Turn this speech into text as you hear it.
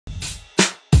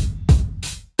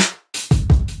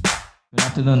Good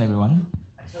afternoon, everyone.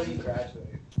 Until you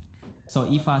graduate. So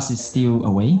IFAS is still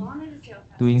away,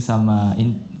 doing some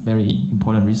very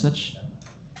important research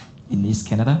in East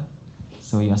Canada.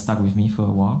 So you are stuck with me for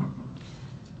a while.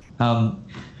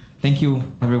 Thank you,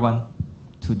 everyone,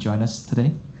 to join us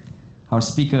today. Our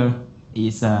speaker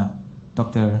is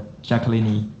Dr.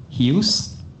 Jaqueline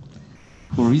Rios,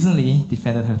 who recently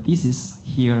defended her thesis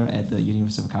here at the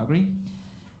University of Calgary,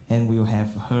 and we will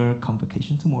have her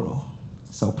convocation tomorrow.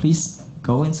 So please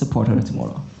go and support her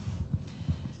tomorrow.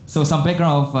 So some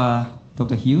background of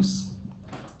Dr. Rios.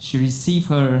 She received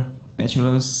her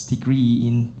bachelor's degree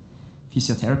in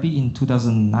physiotherapy in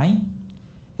 2009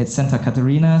 at Santa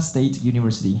Catarina State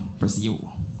University,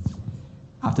 Brazil.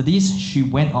 After this, she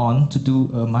went on to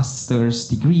do a master's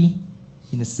degree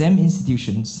in the same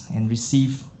institutions and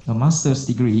received a master's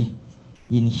degree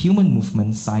in human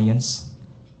movement science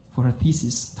for her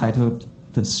thesis titled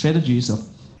The Strategies of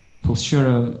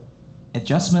Postural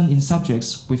Adjustment in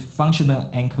Subjects with Functional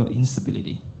Ankle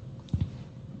Instability.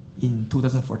 In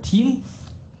 2014,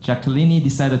 Jaqueline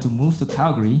decided to move to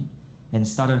Calgary and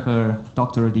started her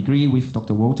doctoral degree with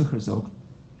Dr. Walter Herzog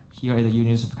here at the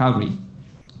University of Calgary.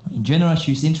 In general,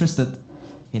 she's interested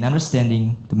in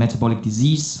understanding the metabolic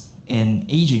disease and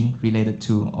aging related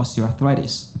to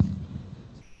osteoarthritis.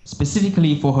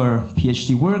 Specifically for her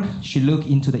PhD work, she looked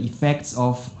into the effects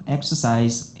of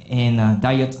exercise and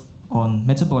diet on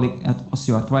metabolic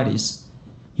osteoarthritis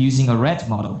using a rat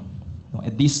model.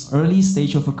 At this early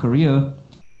stage of her career,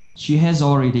 she has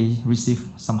already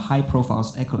received some high-profile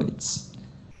accolades.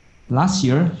 Last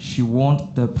year, she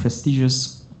won the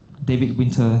prestigious David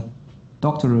Winter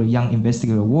Doctoral Young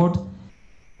Investigator Award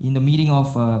in the meeting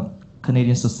of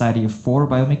Canadian Society for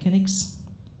Biomechanics.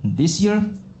 This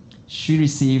year, she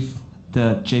received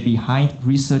the J.B. Hind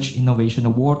Research Innovation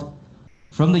Award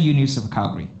from the University of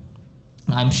Calgary.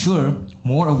 I'm sure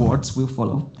more awards will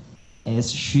follow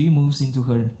as she moves into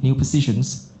her new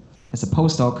positions as a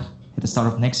postdoc at the start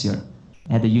of next year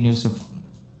at the University of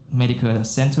Medical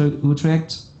Center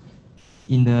Utrecht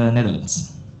in the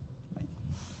Netherlands.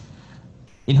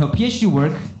 In her PhD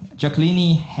work,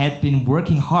 Jaqueline had been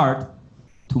working hard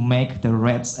to make the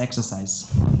rats exercise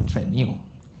treadmill.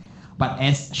 But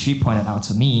as she pointed out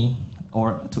to me,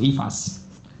 or to IFAS,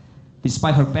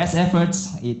 despite her best efforts,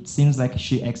 it seems like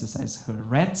she exercised her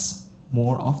rats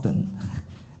more often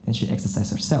than she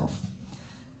exercised herself.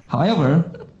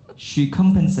 However, she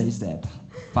compensates that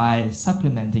by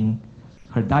supplementing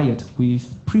her diet with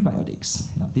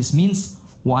prebiotics. Now, this means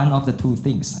one of the two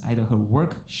things. Either her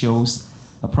work shows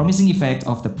a promising effect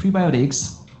of the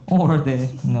prebiotics, or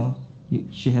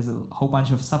she has a whole bunch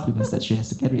of supplements that she has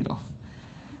to get rid of.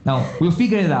 Now, we'll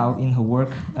figure it out in her work,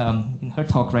 in her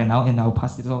talk right now, and I'll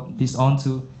pass this on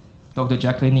to Dr.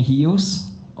 Jaqueline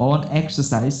Rios on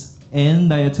exercise and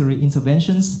dietary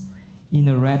interventions in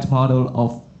a rat model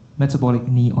of metabolic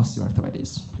knee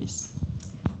osteoarthritis. Please.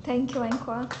 Thank you,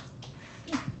 Anqua.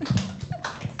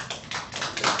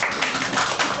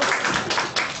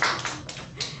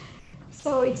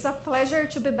 So it's a pleasure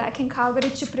to be back in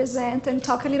Calgary to present and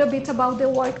talk a little bit about the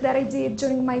work that I did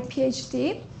during my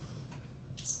PhD.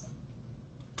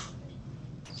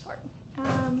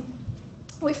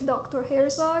 With Dr.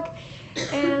 Herzog,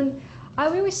 and I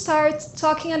will start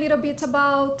talking a little bit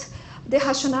about the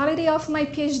rationality of my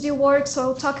PhD work. So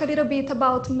I'll talk a little bit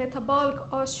about metabolic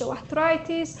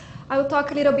osteoarthritis. I will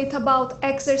talk a little bit about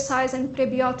exercise and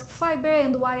prebiotic fiber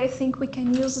and why I think we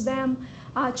can use them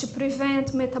to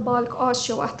prevent metabolic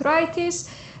osteoarthritis.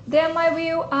 Then I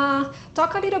will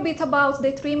talk a little bit about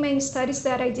the three main studies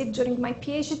that I did during my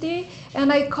PhD,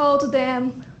 and I called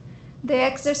them the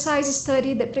exercise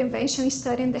study, the prevention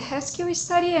study, and the rescue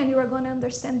study, and you are going to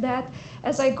understand that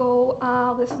as I go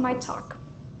with my talk.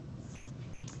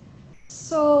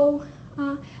 So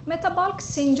metabolic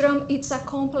syndrome, it's a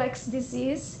complex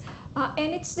disease,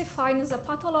 and it's defined as a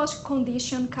pathological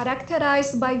condition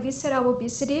characterized by visceral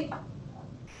obesity,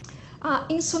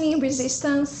 insulin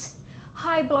resistance,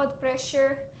 high blood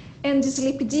pressure, and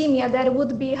dyslipidemia, that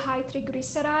would be high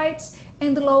triglycerides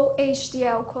and low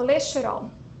HDL cholesterol.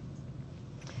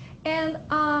 And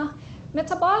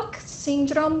metabolic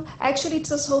syndrome actually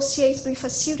is associated with a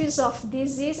series of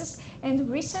diseases, and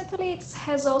recently it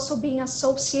has also been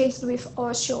associated with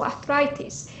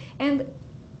osteoarthritis. And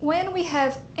when we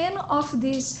have any of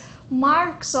these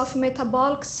marks of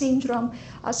metabolic syndrome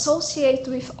associated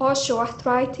with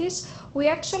osteoarthritis, we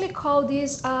actually call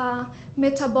this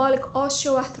metabolic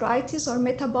osteoarthritis or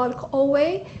metabolic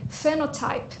OA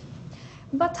phenotype.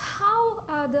 But how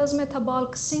does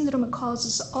metabolic syndrome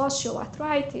causes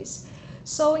osteoarthritis?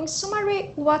 So in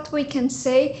summary, what we can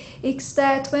say is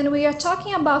that when we are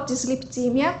talking about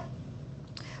dyslipidemia,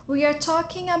 we are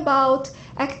talking about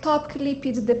ectopic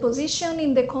lipid deposition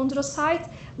in the chondrocyte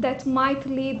that might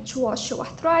lead to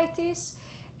osteoarthritis.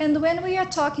 And when we are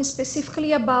talking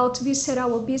specifically about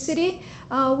visceral obesity,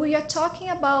 we are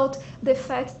talking about the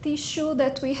fat tissue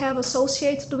that we have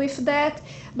associated with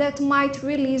that might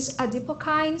release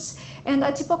adipokines. And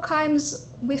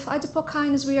with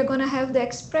adipokines, we are going to have the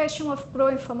expression of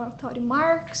pro-inflammatory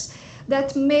marks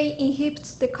that may inhibit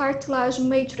the cartilage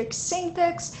matrix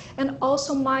syntax and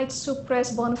also might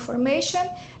suppress bone formation,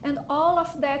 and all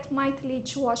of that might lead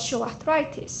to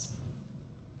osteoarthritis.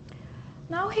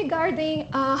 Now regarding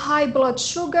high blood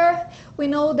sugar, we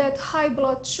know that high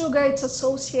blood sugar is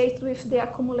associated with the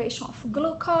accumulation of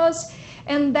glucose,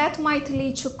 and that might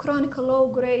lead to chronic low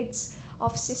grades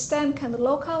of systemic and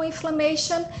local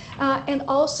inflammation, and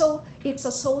also it's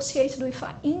associated with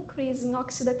an increase in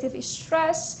oxidative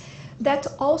stress that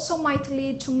also might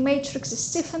lead to matrix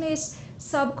stiffness,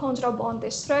 subchondral bone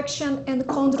destruction, and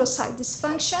chondrocyte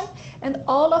dysfunction, and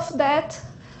all of that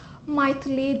might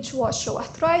lead to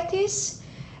osteoarthritis.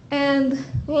 And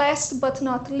last but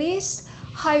not least,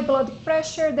 high blood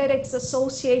pressure that is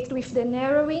associated with the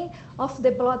narrowing of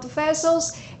the blood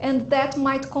vessels, and that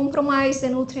might compromise the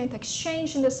nutrient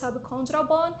exchange in the subchondral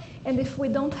bone. And if we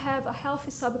don't have a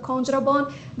healthy subchondral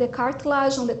bone, the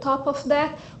cartilage on the top of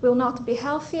that will not be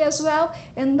healthy as well,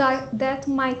 and that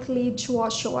might lead to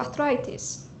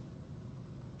osteoarthritis.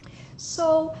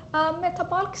 So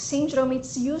metabolic syndrome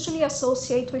is usually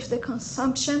associated with the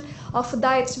consumption of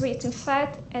diets rich in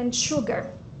fat and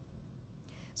sugar.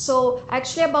 So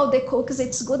actually about the cookies,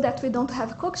 it's good that we don't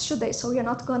have cookies today, so you're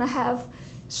not gonna have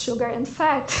sugar and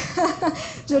fat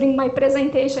during my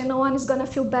presentation. No one is gonna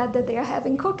feel bad that they are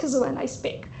having cookies when I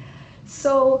speak.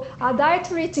 So a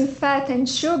diet rich in fat and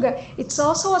sugar, it's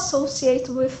also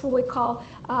associated with what we call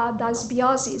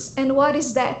dysbiosis. And what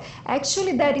is that?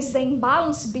 Actually, that is the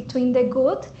imbalance between the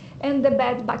good and the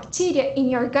bad bacteria in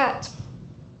your gut.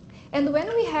 And when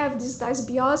we have this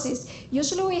dysbiosis,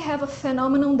 usually we have a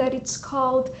phenomenon that it's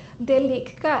called the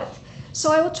leak gut.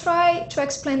 So I will try to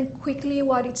explain quickly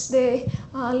what is the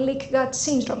leak gut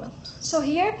syndrome. So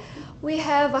here we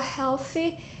have a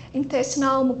healthy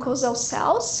intestinal mucosal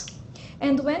cells.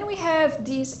 And when we have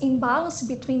this imbalance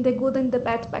between the good and the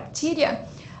bad bacteria,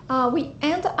 we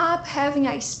end up having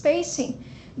a spacing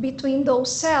between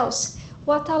those cells,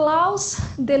 what allows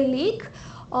the leak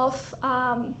of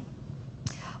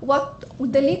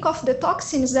the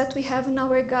toxins that we have in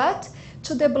our gut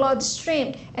to the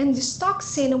bloodstream. And this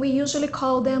toxin, we usually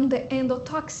call them the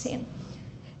endotoxin.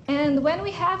 And when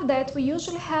we have that, we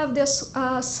usually have this,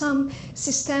 some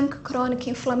systemic chronic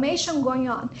inflammation going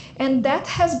on. And that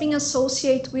has been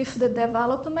associated with the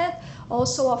development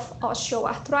also of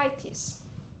osteoarthritis.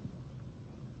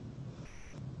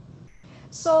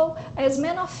 So, as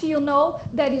many of you know,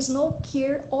 there is no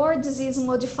cure or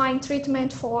disease-modifying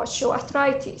treatment for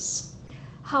osteoarthritis.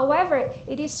 However,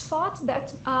 it is thought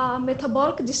that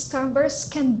metabolic disturbances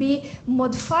can be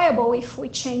modifiable if we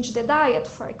change the diet,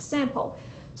 for example.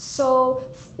 So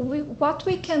what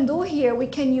we can do here, we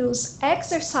can use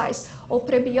exercise or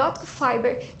prebiotic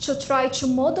fiber to try to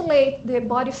modulate the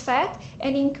body fat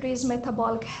and increase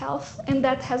metabolic health, and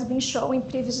that has been shown in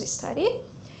previous study.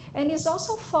 And it's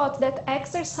also thought that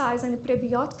exercise and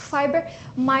prebiotic fiber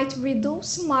might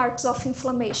reduce marks of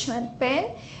inflammation and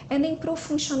pain and improve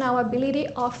functional ability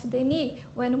of the knee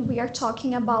when we are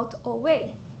talking about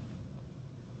OA.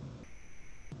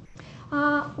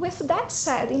 With that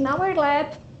said, in our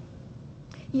lab,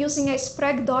 using a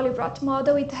Sprague-Dawley rat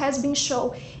model, it has been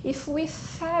shown if we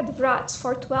fed rats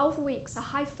for 12 weeks a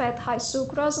high-fat,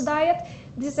 high-sucrose diet,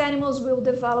 these animals will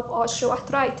develop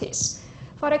osteoarthritis.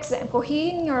 For example,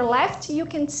 here in your left, you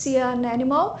can see an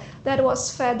animal that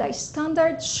was fed a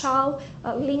standard chow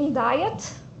lean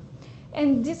diet.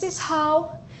 And this is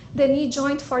how the knee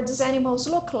joint for these animals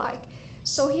look like.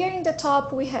 So here in the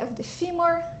top, we have the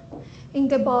femur, in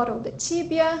the bottom, the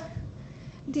tibia.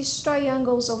 These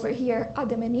triangles over here are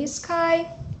the menisci.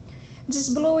 This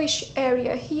bluish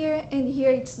area here, and here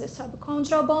it's the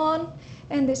subchondral bone,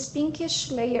 and this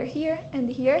pinkish layer here, and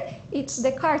here it's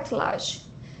the cartilage.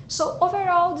 So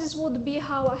overall, this would be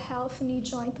how a healthy knee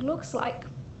joint looks like.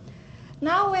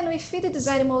 Now, when we feed these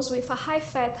animals with a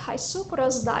high-fat,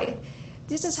 high-sucrose diet,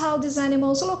 this is how these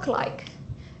animals look like.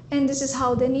 And this is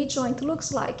how the knee joint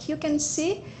looks like. You can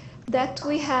see that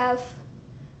we have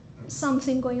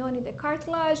something going on in the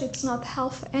cartilage, it's not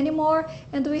healthy anymore,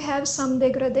 and we have some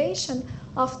degradation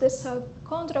of the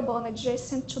subchondral bone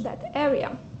adjacent to that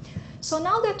area. So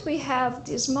now that we have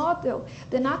this model,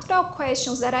 the natural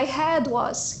questions that I had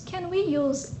was, can we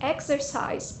use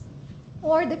exercise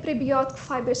or the prebiotic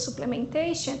fiber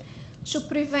supplementation to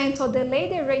prevent or delay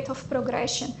the rate of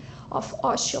progression of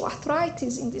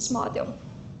osteoarthritis in this model.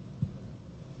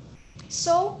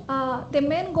 So the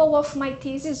main goal of my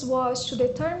thesis was to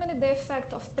determine the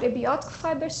effect of prebiotic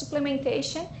fiber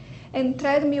supplementation and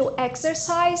treadmill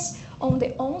exercise on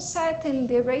the onset and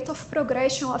the rate of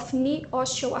progression of knee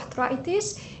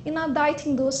osteoarthritis in a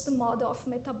diet-induced model of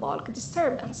metabolic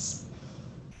disturbance.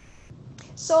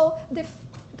 So the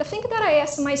thing that I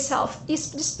asked myself,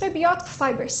 is this prebiotic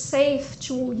fiber safe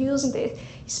to use in the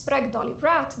sprague doli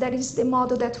rat? That is the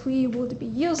model that we would be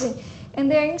using. And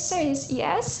the answer is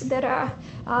yes. There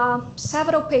are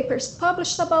several papers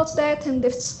published about that, and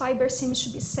this fiber seems to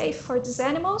be safe for these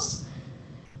animals.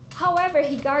 However,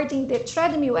 regarding the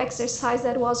treadmill exercise,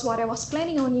 that was what I was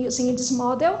planning on using in this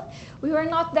model, we were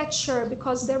not that sure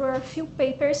because there were a few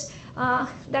papers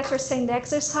that were saying the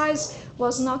exercise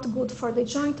was not good for the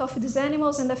joint of these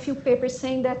animals, and a few papers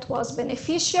saying that was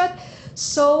beneficial.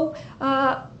 So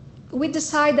we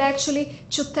decided actually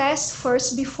to test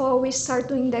first before we start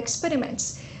doing the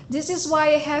experiments. This is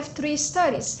why I have 3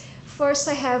 studies. First,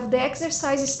 I have the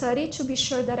exercise study to be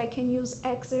sure that I can use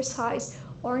exercise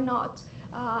or not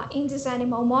in this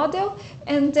animal model,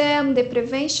 and then the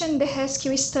prevention, the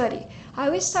rescue study. I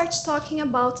will start talking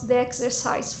about the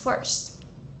exercise first.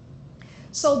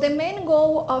 So the main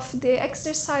goal of the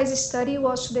exercise study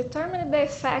was to determine the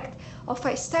effect of a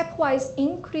stepwise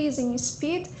increase in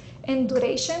speed and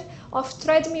duration of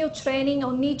treadmill training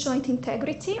on knee joint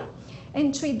integrity,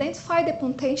 and to identify the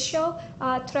potential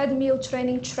treadmill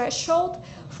training threshold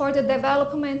for the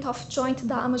development of joint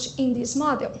damage in this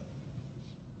model.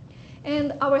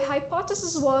 And our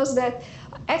hypothesis was that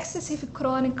excessive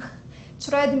chronic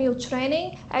treadmill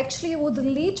training actually would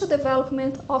lead to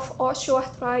development of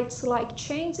osteoarthritis-like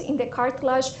change in the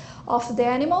cartilage of the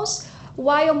animals,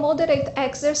 while moderate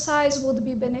exercise would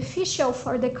be beneficial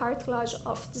for the cartilage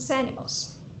of these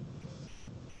animals.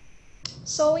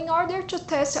 So in order to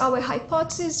test our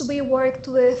hypothesis, we worked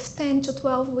with 10 to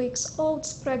 12 weeks old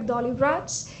sprague doli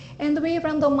rats, and we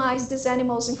randomized these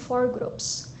animals in 4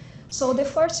 groups. So the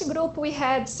first group, we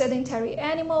had sedentary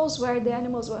animals, where the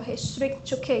animals were restricted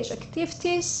to cage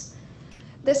activities.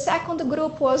 The second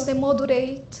group was the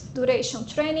moderate duration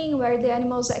training, where the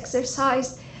animals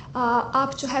exercised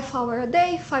up to half hour a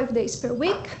day, 5 days per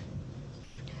week.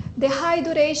 The high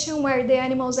duration, where the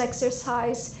animals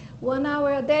exercise 1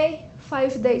 hour a day,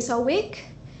 5 days a week.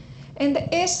 And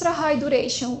the extra high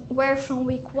duration, where from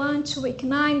week 1 to week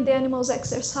 9, the animals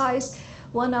exercise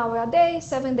 1 hour a day,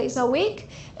 7 days a week.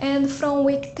 And from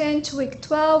week 10 to week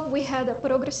 12, we had a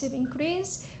progressive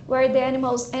increase, where the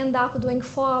animals end up doing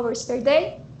 4 hours per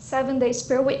day, 7 days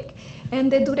per week. And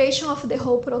the duration of the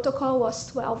whole protocol was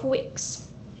 12 weeks.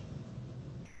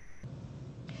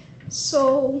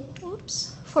 So,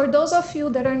 for those of you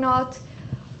that are not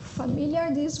familiar,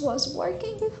 this was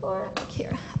working before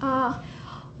here.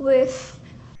 With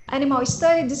animal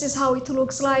study, this is how it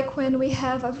looks like when we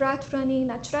have a rat running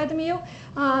in a treadmill.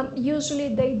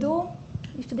 Usually they do,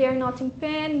 if they are not in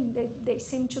pain, they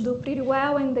seem to do pretty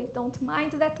well and they don't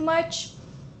mind that much.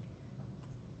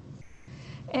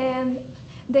 And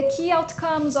the key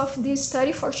outcomes of this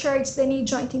study, for sure, it's the knee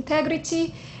joint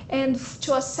integrity. And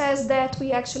to assess that,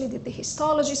 we actually did the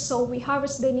histology. So we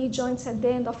harvest the knee joints at the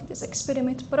end of this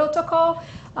experiment protocol.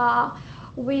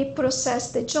 We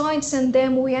process the joints, and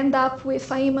then we end up with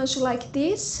an image like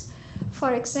this,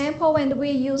 for example, and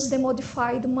we use the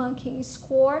modified monkey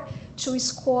score to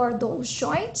score those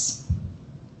joints.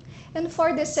 And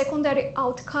for the secondary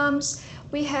outcomes,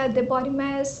 we had the body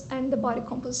mass and the body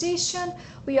composition.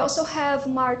 We also have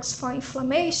marks for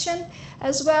inflammation.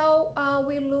 As well,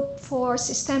 we look for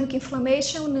systemic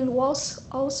inflammation, and we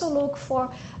also look for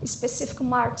specific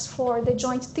marks for the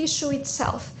joint tissue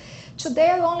itself.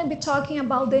 Today, I'll only be talking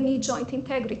about the knee joint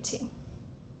integrity.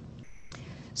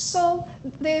 So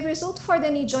the result for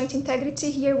the knee joint integrity,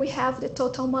 here we have the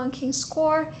total monkey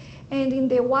score, and in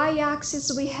the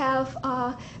y-axis we have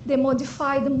the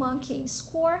modified monkey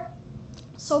score.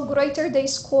 So greater the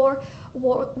score,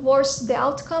 worse the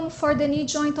outcome for the knee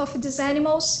joint of these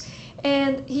animals.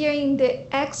 And here in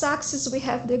the x-axis we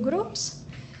have the groups.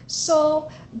 So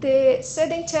the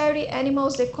sedentary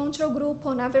animals, the control group,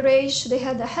 on average, they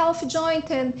had a healthy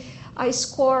joint and a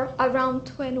score around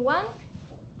 21.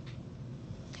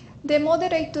 The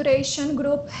moderate duration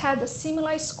group had a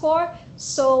similar score,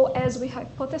 so as we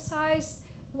hypothesized,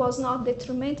 was not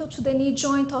detrimental to the knee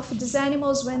joint of these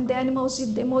animals when the animals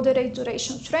did the moderate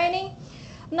duration training.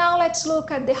 Now let's look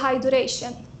at the high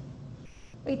duration.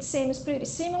 It seems pretty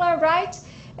similar, right?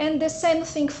 And the same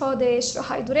thing for the extra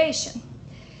high duration.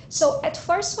 So at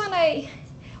first, when I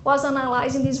was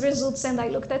analyzing these results and I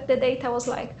looked at the data, I was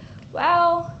like,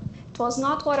 well, it was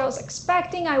not what I was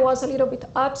expecting. I was a little bit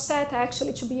upset,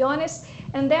 actually, to be honest.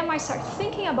 And then I started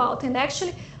thinking about, and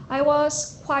actually, I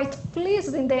was quite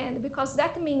pleased in the end, because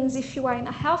that means if you are in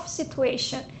a health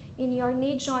situation in your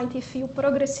knee joint, if you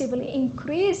progressively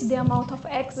increase the amount of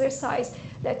exercise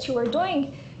that you are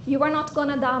doing, you are not going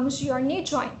to damage your knee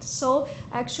joint. So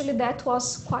actually, that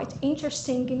was quite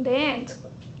interesting in the end.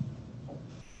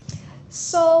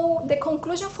 So the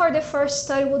conclusion for the first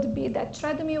study would be that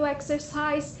treadmill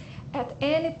exercise at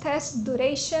any test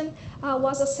duration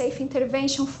was a safe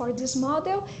intervention for this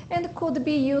model and could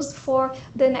be used for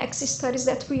the next studies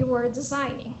that we were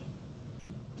designing.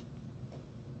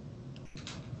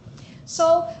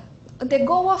 So the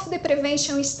goal of the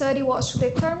prevention study was to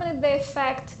determine the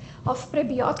effect of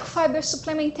prebiotic fiber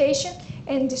supplementation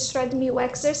and this treadmill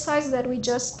exercise that we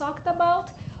just talked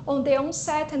about on the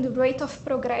onset and the rate of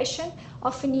progression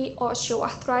of knee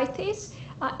osteoarthritis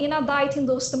in a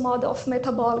diet-induced model of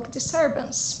metabolic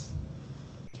disturbance.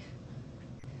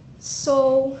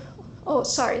 So,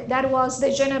 that was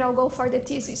the general goal for the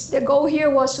thesis. The goal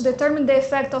here was to determine the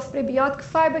effect of prebiotic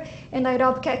fiber and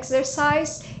aerobic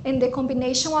exercise and the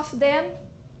combination of them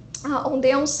on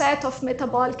the onset of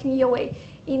metabolic knee OA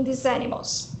in these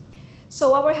animals.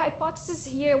 So our hypothesis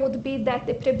here would be that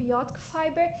the prebiotic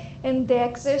fiber and the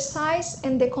exercise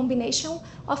and the combination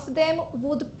of them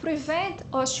would prevent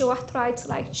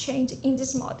osteoarthritis-like change in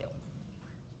this model.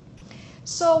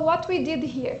 So what we did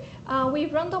here, we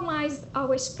randomized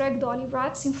our Sprague-Dawley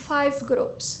rats in 5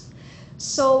 groups.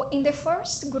 So in the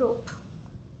first group,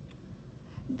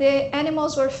 the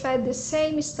animals were fed the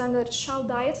same standard chow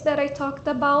diet that I talked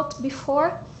about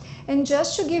before. And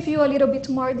just to give you a little bit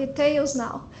more details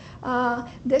now,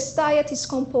 this diet is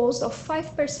composed of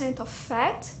 5% of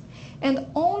fat and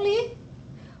only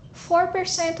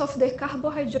 4% of the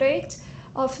carbohydrate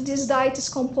of this diet is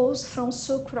composed from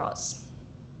sucrose.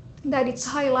 That it's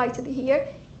highlighted here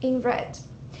in red.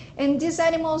 And these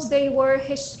animals, they were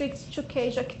restricted to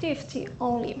cage activity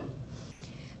only.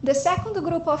 The second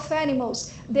group of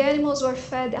animals, the animals were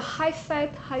fed a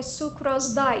high-fat,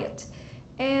 high-sucrose diet.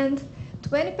 And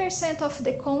 20% of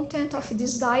the content of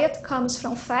this diet comes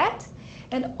from fat,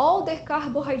 and all the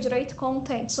carbohydrate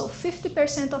content, so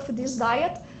 50% of this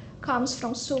diet, comes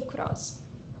from sucrose.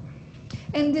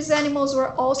 And these animals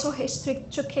were also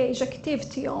restricted to cage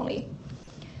activity only.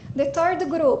 The third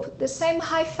group, the same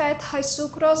high-fat,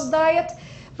 high-sucrose diet,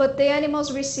 but the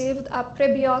animals received a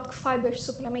prebiotic fiber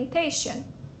supplementation.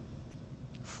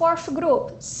 Fourth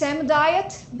group, same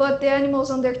diet, but the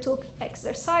animals undertook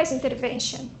exercise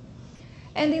intervention.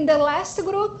 And in the last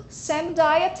group, same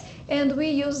diet, and we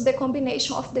used the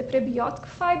combination of the prebiotic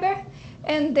fiber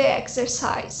and the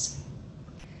exercise.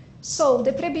 So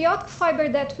the prebiotic fiber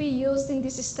that we used in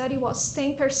this study was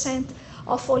 10%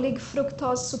 of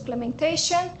oligofructose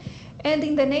supplementation. And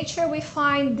in the nature, we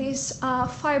find this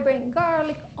fiber in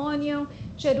garlic, onion,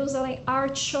 Jerusalem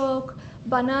artichoke,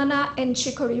 banana, and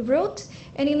chicory root.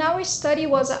 And in our study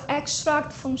was an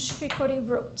extract from chicory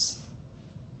roots.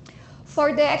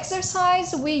 For the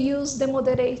exercise, we used the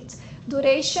moderate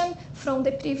duration from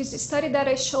the previous study that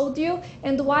I showed you.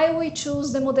 And why we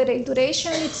choose the moderate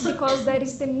duration, it's because that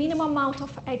is the minimum amount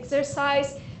of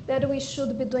exercise that we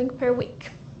should be doing per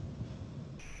week.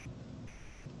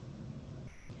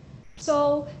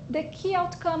 So the key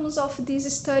outcomes of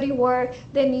this study were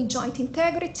the knee joint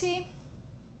integrity,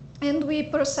 and we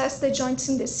processed the joints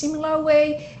in the similar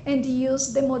way and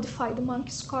used the modified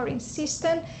monkey scoring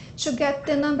system to get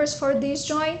the numbers for these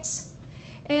joints.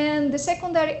 And the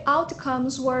secondary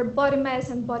outcomes were body mass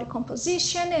and body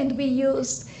composition, and we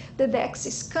used the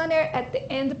DEXA scanner at the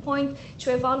endpoint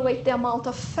to evaluate the amount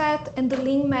of fat and the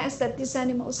lean mass that these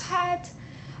animals had.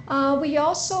 We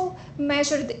also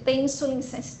measured the insulin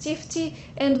sensitivity,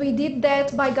 and we did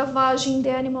that by gavaging the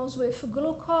animals with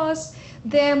glucose.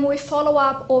 Then we follow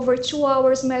up over 2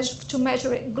 hours to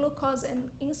measure glucose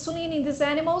and insulin in these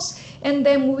animals, and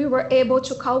then we were able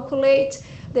to calculate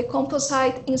the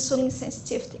composite insulin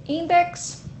sensitivity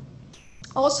index.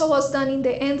 Also was done in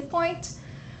the endpoint.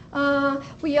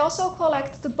 We also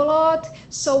collected the blood,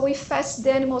 so we fasted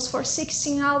the animals for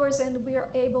 16 hours and we are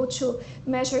able to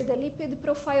measure the lipid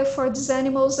profile for these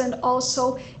animals and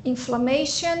also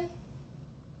inflammation.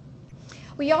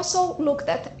 We also looked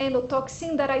at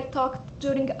endotoxin that I talked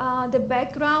during the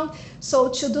background. So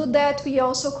to do that, we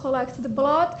also collected the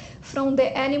blood from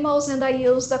the animals, and I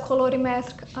used the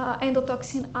colorimetric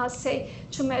endotoxin assay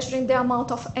to measure the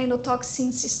amount of endotoxin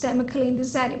systemically in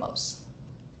these animals.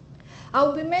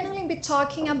 I'll mainly be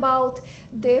talking about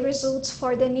the results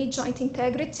for the knee joint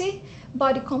integrity,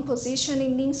 body composition,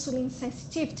 and insulin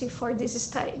sensitivity for this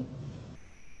study.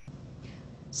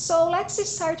 So let's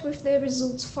start with the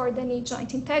results for the knee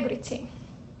joint integrity.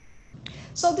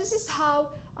 So this is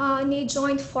how knee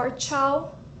joint for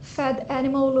chow-fed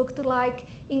animal looked like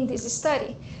in this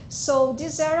study. So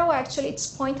this arrow actually it's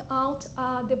point out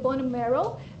the bone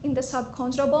marrow in the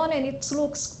subchondral bone, and it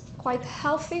looks quite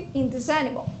healthy in this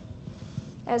animal,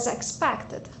 as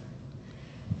expected.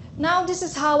 Now this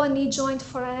is how a knee joint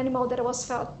for an animal that was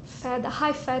fed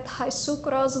high-fat, high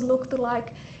sucrose looked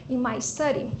like in my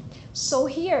study. So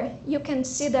here you can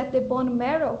see that the bone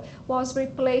marrow was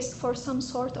replaced for some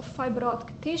sort of fibrotic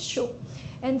tissue.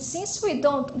 And since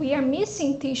we are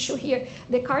missing tissue here,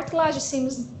 the cartilage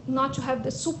seems not to have the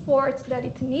support that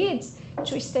it needs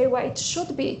to stay where it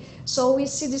should be. So we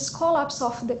see this collapse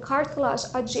of the cartilage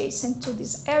adjacent to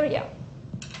this area.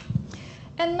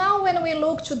 And now when we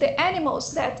look to the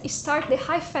animals that start the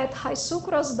high-fat, high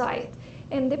sucrose diet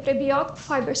and the prebiotic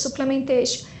fiber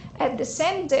supplementation at the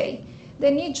same day, the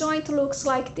knee joint looks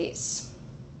like this.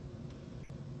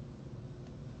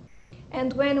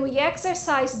 And when we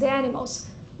exercise the animals,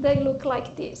 they look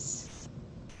like this.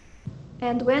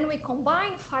 And when we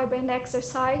combine fiber and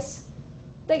exercise,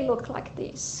 they look like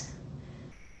this.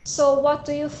 So what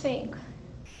do you think?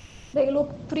 They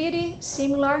look pretty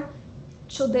similar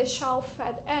to the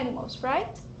chow-fed animals,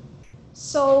 right?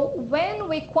 So when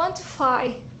we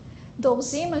quantify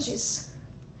those images,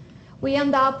 we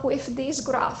end up with this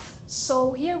graph.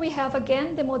 So here we have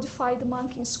again the modified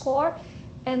Monkey score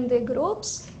and the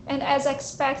groups, and as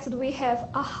expected we have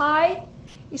a high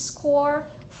score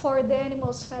for the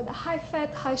animals fed a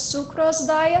high-fat, high sucrose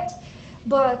diet,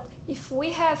 but if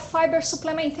we have fiber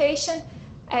supplementation,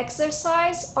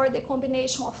 exercise, or the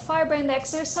combination of fiber and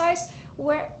exercise,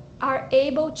 we are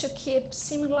able to keep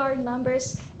similar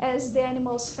numbers as the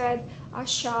animals fed a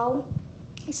chow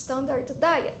standard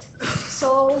diet.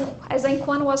 So as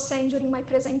Anquan was saying during my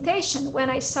presentation, when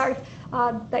I start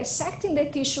dissecting the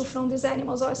tissue from these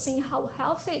animals, I was seeing how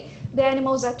healthy the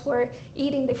animals that were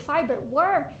eating the fiber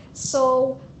were.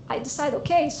 So I decided,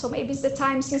 okay, so maybe it's the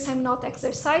time, since I'm not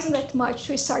exercising that much,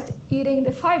 to start eating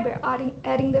the fiber,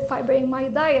 adding the fiber in my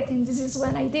diet, and this is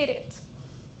when I did it.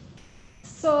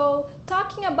 So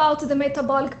talking about the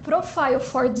metabolic profile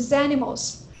for these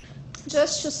animals,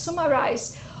 just to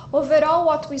summarize, overall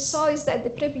what we saw is that the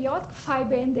prebiotic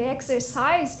fiber and the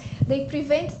exercise, they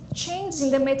prevent change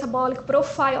in the metabolic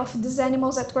profile of these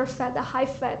animals that were fed a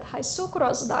high-fat, high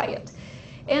sucrose diet.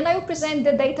 And I will present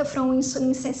the data from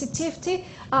insulin sensitivity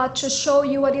to show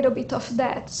you a little bit of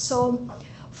that. So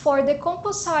for the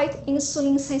composite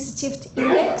insulin sensitivity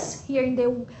index, here in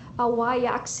the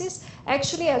y-axis,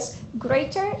 actually as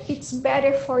greater, it's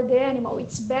better for the animal.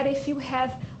 It's better if you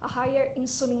have a higher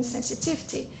insulin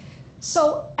sensitivity.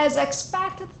 So as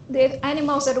expected, the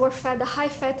animals that were fed a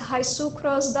high-fat, high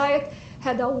sucrose diet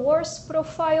had a worse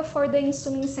profile for the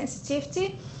insulin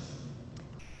sensitivity.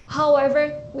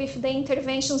 However, with the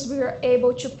interventions, we were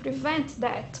able to prevent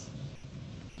that.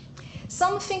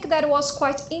 Something that was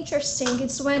quite interesting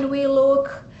is when we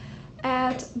look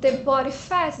at the body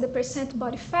fat, the percent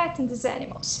body fat in these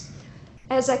animals.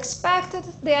 As expected,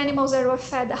 the animals that were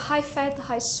fed a high-fat,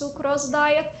 high sucrose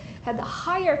diet had a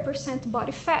higher percent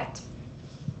body fat.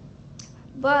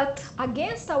 But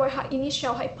against our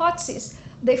initial hypothesis,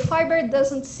 the fiber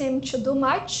doesn't seem to do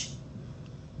much,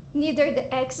 neither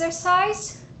the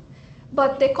exercise,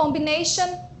 but the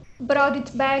combination brought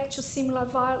it back to similar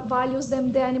values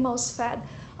than the animals fed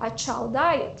a chow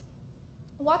diet.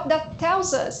 What that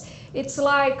tells us, it's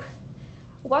like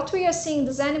what we are seeing in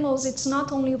these animals, it's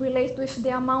not only related with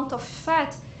the amount of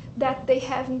fat that they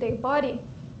have in their body,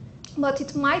 but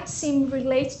it might seem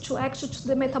related to actually to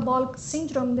the metabolic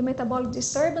syndrome, the metabolic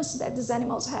disturbance that these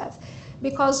animals have.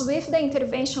 Because with the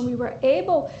intervention, we were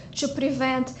able to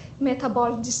prevent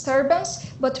metabolic disturbance,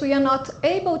 but we are not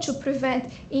able to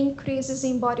prevent increases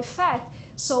in body fat.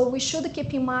 So we should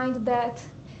keep in mind that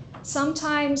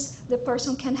sometimes the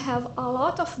person can have a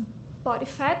lot of body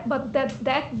fat, but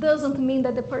that doesn't mean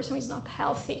that the person is not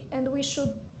healthy, and we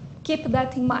should keep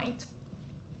that in mind.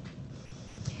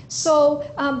 So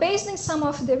based on some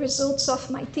of the results of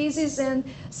my thesis and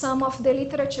some of the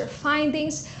literature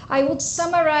findings, I would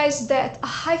summarize that a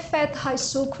high-fat, high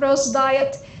sucrose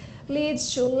diet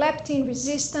leads to leptin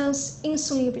resistance,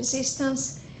 insulin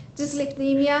resistance,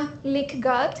 dyslipidemia, leak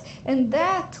gut, and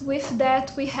that with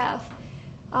that we have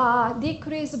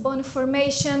decreased bone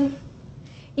formation,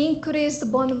 increased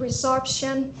bone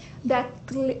resorption, that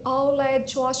all led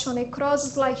to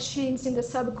osteonecrosis like changes in the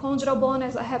subchondral bone,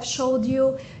 as I have showed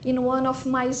you in one of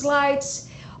my slides.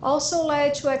 also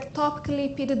led to ectopic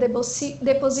lipid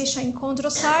deposition in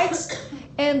chondrocytes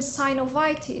and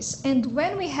synovitis. And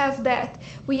when we have that,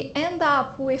 we end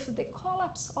up with the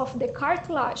collapse of the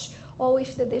cartilage or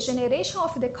with the degeneration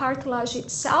of the cartilage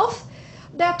itself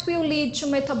that will lead to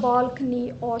metabolic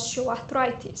knee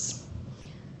osteoarthritis.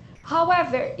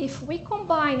 However, if we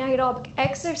combine aerobic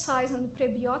exercise and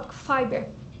prebiotic fiber,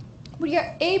 we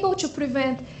are able to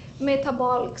prevent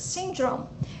metabolic syndrome,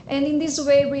 and in this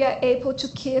way we are able to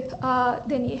keep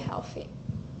the knee healthy.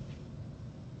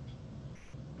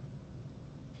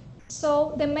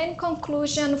 So the main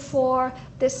conclusion for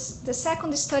the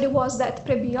second study was that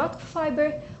prebiotic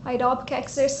fiber, aerobic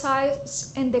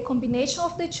exercise, and the combination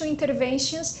of the two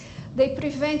interventions, they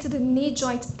prevent the knee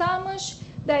joint damage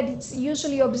that is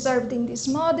usually observed in this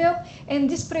model, and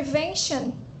this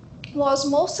prevention was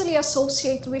mostly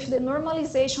associated with the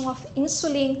normalization of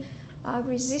insulin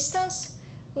resistance,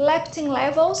 leptin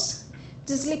levels,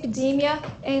 dyslipidemia,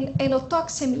 and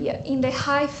enotoxemia in the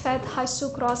high-fat,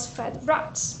 high-sucrose-fed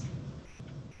rats.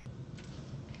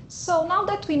 So now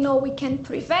that we know we can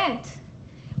prevent,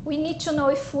 we need to know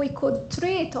if we could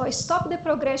treat or stop the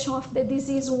progression of the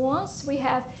disease once we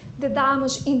have the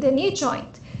damage in the knee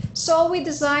joint. So we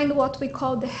designed what we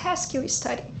call the rescue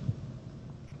study.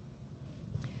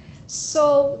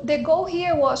 So the goal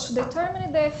here was to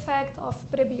determine the effect of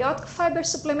prebiotic fiber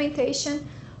supplementation,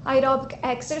 aerobic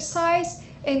exercise,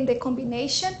 and the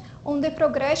combination on the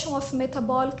progression of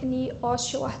metabolic knee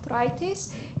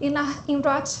osteoarthritis in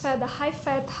rats fed a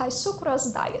high-fat,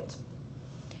 high-sucrose diet.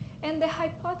 And the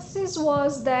hypothesis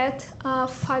was that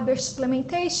fiber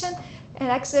supplementation and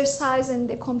exercise and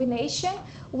the combination,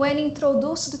 when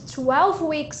introduced 12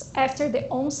 weeks after the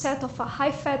onset of a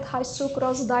high-fat,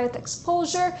 high-sucrose diet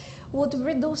exposure, would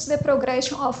reduce the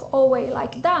progression of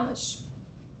OA-like damage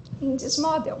in this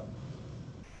model.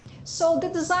 So the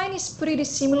design is pretty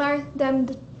similar than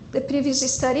the previous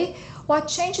study. What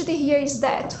changed here is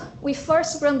that we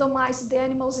first randomized the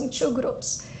animals in two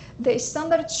groups, the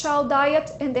standard chow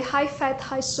diet and the high-fat,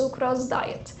 high-sucrose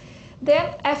diet.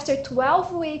 Then, after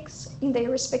 12 weeks in their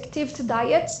respective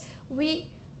diets,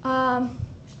 we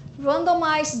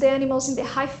randomized the animals in the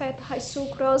high-fat,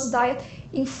 high-sucrose diet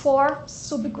in 4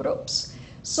 subgroups.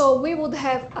 So we would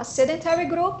have a sedentary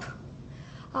group,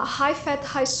 a high-fat,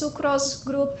 high-sucrose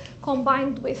group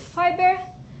combined with fiber,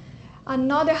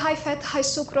 another high-fat,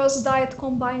 high-sucrose diet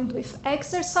combined with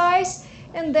exercise,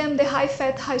 and then the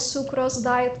high-fat, high-sucrose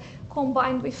diet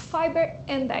combined with fiber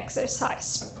and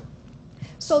exercise.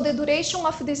 So the duration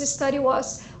of this study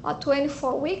was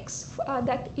 24 weeks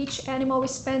that each animal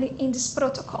is spending in this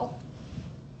protocol.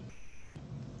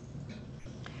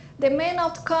 The main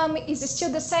outcome is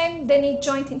still the same, the knee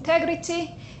joint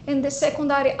integrity, and the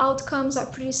secondary outcomes are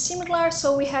pretty similar.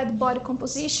 So we had body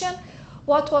composition.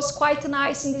 What was quite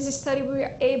nice in this study, we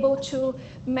were able to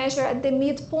measure at the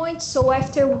midpoint. So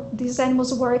after these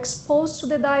animals were exposed to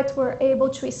the diet, we were able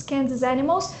to scan these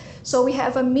animals. So we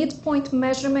have a midpoint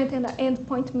measurement and an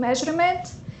endpoint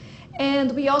measurement.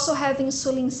 And we also have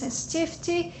insulin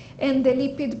sensitivity and the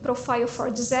lipid profile for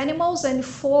these animals. And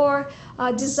for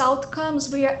these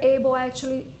outcomes, we are able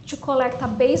actually to collect a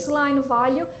baseline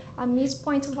value, a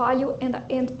midpoint value, and an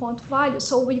endpoint value.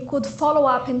 So we could follow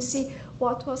up and see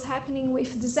what was happening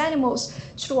with these animals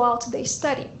throughout the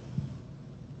study.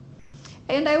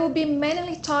 And I will be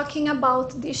mainly talking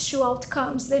about these two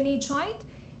outcomes, the knee joint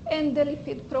and the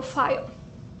lipid profile.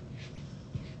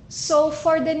 So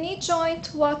for the knee joint,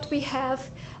 what we have,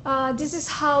 this is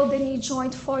how the knee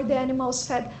joint for the animals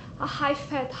fed a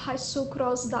high-fat,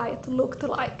 high-sucrose diet looked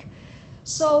like.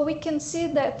 So we can see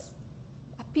that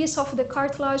a piece of the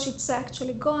cartilage is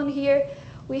actually gone here.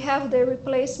 We have the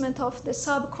replacement of the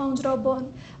subchondral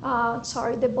bone,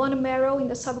 the bone marrow in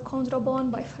the subchondral bone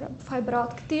by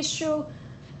fibrotic tissue.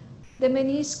 The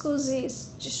meniscus is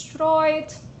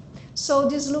destroyed. So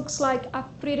this looks like a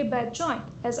pretty bad joint,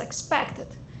 as expected.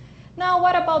 Now,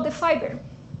 what about the fiber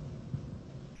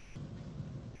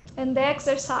and the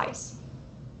exercise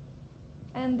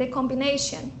and the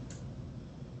combination?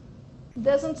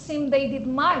 Doesn't seem they did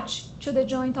much to the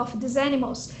joint of these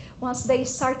animals once they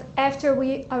start after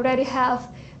we already have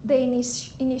the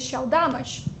initial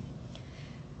damage.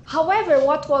 However,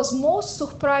 what was most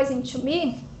surprising to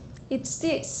me, it's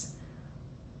this.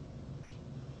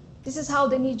 This is how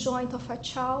the knee joint of a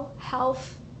chow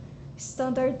health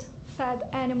standard fed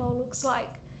animal looks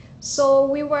like. So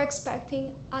we were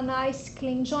expecting a nice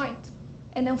clean joint,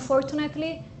 and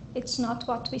unfortunately it's not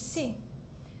what we see.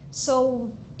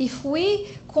 So if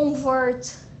we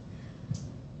convert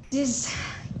these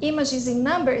images in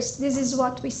numbers, this is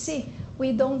what we see.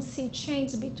 We don't see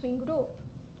change between groups.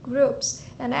 groups.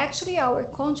 And actually our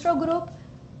control group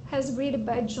has really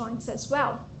bad joints as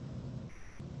well.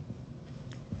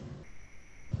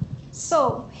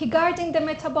 So regarding the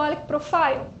metabolic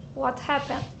profile, what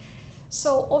happened?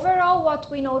 So overall, what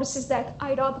we notice is that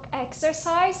aerobic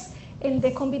exercise and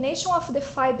the combination of the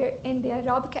fiber and the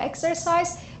aerobic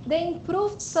exercise, they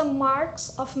improved some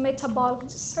marks of metabolic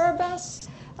disturbance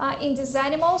in these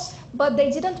animals, but they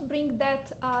didn't bring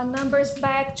that numbers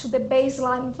back to the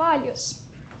baseline values.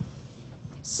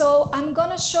 So I'm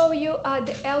gonna show you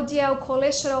the LDL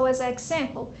cholesterol as an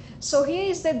example. So here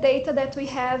is the data that we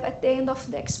have at the end of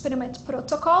the experiment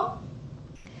protocol.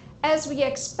 As we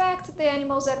expect, the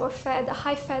animals that were fed a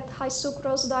high-fat,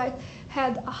 high-sucrose diet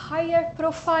had a higher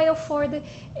profile for the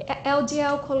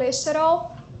LDL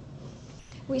cholesterol.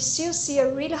 We still see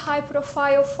a really high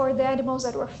profile for the animals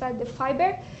that were fed the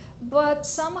fiber, but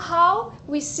somehow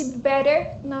we see better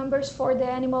numbers for the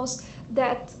animals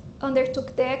that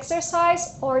undertook the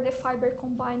exercise or the fiber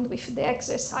combined with the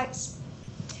exercise.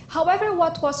 However,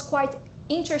 what was quite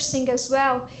interesting as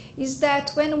well is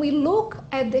that when we look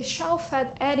at the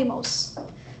shell-fed animals,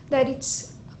 that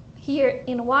it's here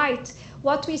in white,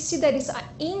 what we see that is an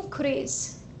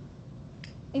increase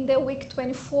in the week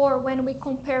 24 when we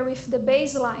compare with the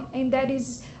baseline, and that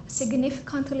is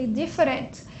significantly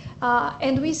different.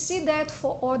 And we see that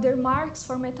for other marks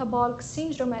for metabolic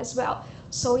syndrome as well.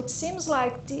 So it seems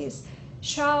like these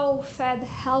shell-fed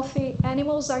healthy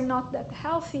animals are not that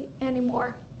healthy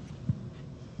anymore.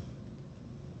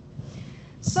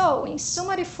 So in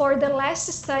summary, for the last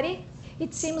study,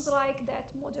 it seems like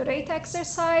that moderate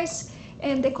exercise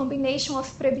and the combination of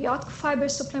prebiotic fiber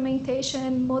supplementation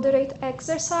and moderate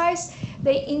exercise,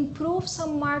 they improve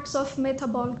some marks of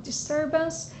metabolic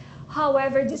disturbance.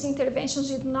 However, these interventions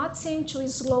did not seem to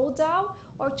slow down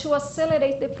or to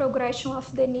accelerate the progression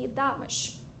of the knee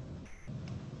damage.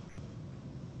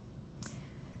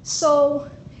 So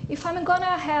if I'm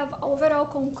gonna have overall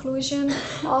conclusion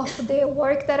of the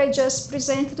work that I just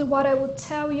presented, what I would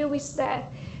tell you is that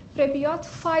prebiotic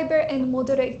fiber and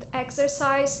moderate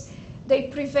exercise, they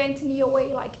prevent knee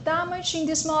OA-like damage in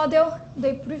this model,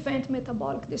 they prevent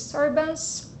metabolic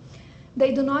disturbance,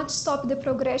 they do not stop the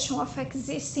progression of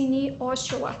existing knee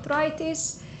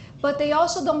osteoarthritis, but they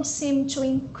also don't seem to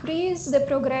increase the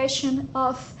progression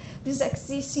of this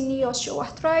existing knee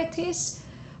osteoarthritis.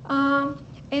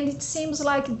 And it seems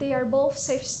like they are both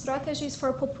safe strategies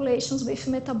for populations with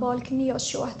metabolic knee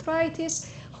osteoarthritis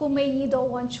who may need or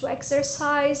want to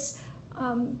exercise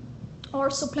or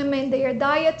supplement their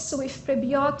diets with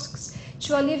prebiotics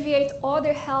to alleviate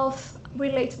other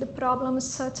health-related problems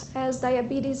such as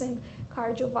diabetes and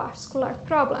cardiovascular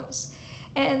problems.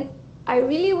 And I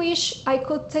really wish I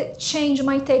could change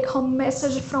my take-home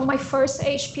message from my first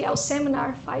HPL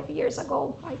seminar 5 years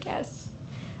ago, I guess.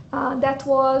 That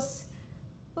was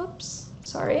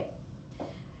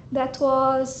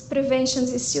prevention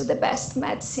is still the best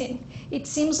medicine. It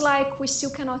seems like we still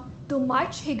cannot do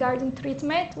much regarding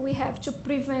treatment. We have to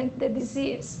prevent the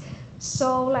disease.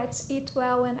 So let's eat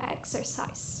well and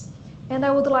exercise. And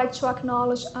I would like to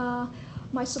acknowledge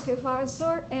my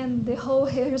supervisor and the whole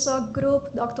Herzog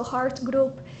group, Dr. Hart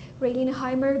group, Raylene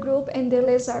Heimer group, and the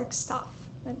LESARC staff.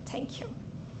 And thank you.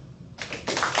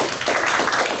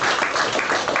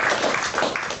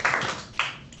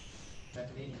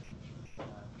 Jaqueline,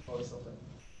 floor is open.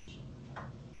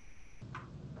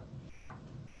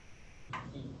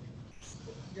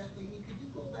 Jaqueline, could you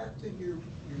go back to your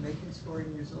Macon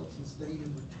scoring results in study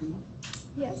number 2?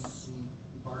 Yes.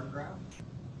 The bar graph.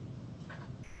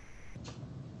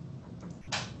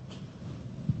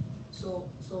 So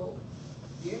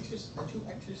the two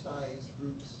exercise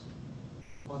groups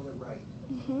on the right,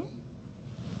 the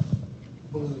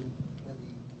balloon and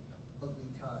the ugly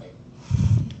tie.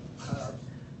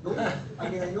 I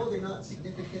mean, I know they're not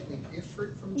significantly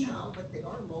different from chow, but they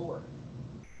are lower.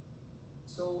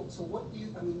 So what do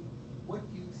you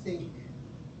think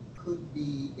could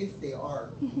be, if they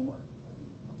are lower,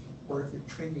 or if they're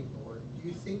trending lower? Do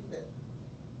you think that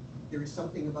there is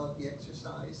something about the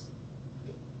exercise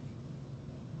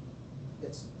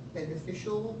that's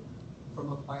beneficial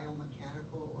from a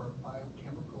biomechanical or a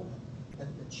biochemical that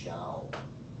the chow,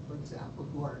 for example,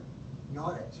 who are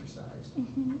not exercised,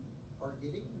 are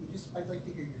getting? I'd like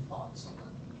to hear your thoughts on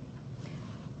that.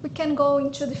 We can go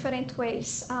into different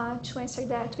ways to answer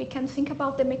that. We can think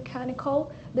about the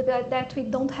mechanical, that we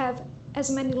don't have as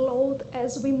many load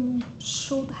as we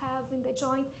should have in the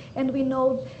joint, and we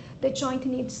know the joint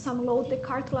needs some load, the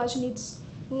cartilage needs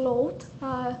load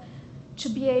to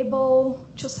be able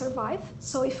to survive.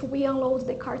 So if we unload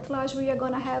the cartilage, we are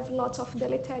going to have lots of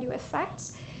deleterious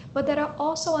effects. But there are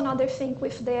also another thing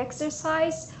with the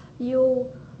exercise.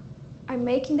 You are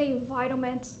making the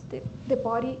environment, the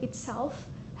body itself,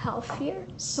 healthier.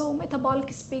 So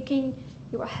metabolic speaking,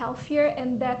 you are healthier,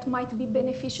 and that might be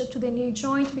beneficial to the knee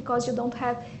joint because you don't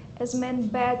have as many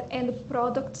bad end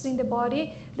products in the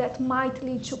body that might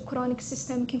lead to chronic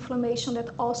systemic inflammation that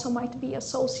also might be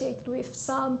associated with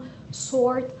some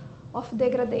sort of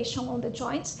degradation on the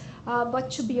joints.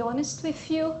 But to be honest with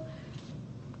you,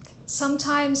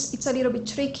 sometimes it's a little bit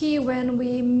tricky when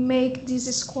we make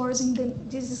these scores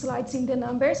these slides in the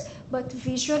numbers, but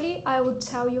visually I would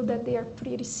tell you that they are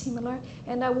pretty similar,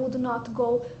 and I would not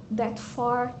go that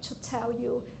far to tell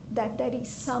you that there is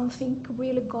something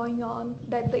really going on,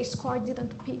 that the score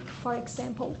didn't peak, for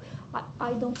example.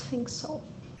 I don't think so.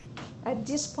 At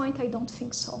this point, I don't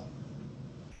think so.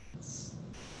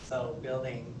 So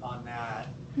building on that,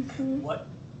 what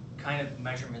kind of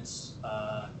measurements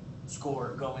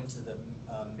score go into the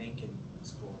Mencken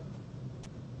score?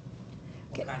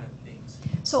 What kind of things?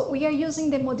 So we are using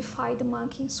the modified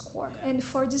Mencken score, and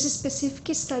for this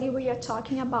specific study we are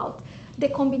talking about the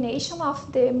combination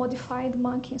of the modified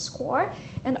Mencken score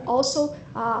and also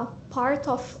part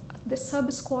of the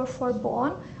sub-score for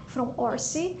bone from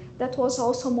ORSI that was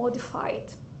also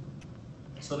modified.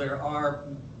 So there are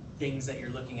things that you're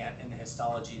looking at in the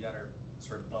histology that are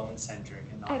sort of bone-centric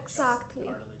and not Exactly.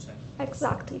 just cartilage-centric.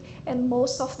 Exactly. And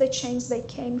most of the changes, they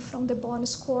came from the bone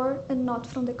score and not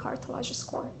from the cartilage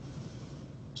score.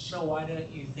 So why don't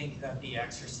you think that the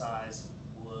exercise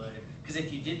would, because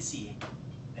if you did see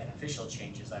beneficial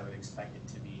changes, I would expect it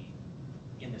to be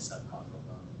in the subcondylar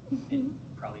bone and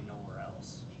probably nowhere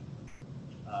else.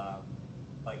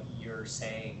 But you're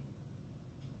saying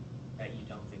that you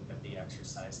don't think that the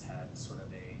exercise had sort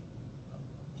of a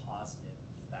positive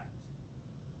effect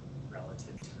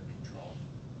relative to the control.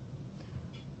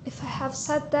 If I have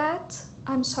said that,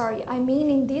 I'm sorry. I mean,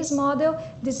 in this model,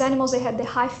 these animals, they had the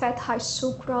high-fat,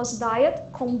 high-sucrose diet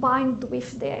combined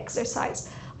with the exercise.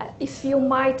 If you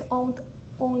might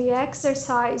only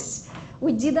exercise,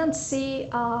 we didn't see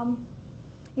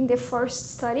in the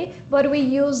first study, but we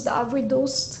used a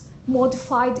reduced,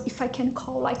 modified, if I can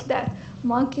call like that,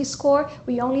 Mencken score.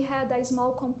 We only had a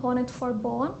small component for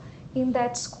bone in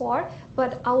that score,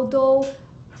 but although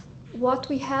what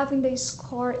we have in the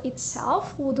score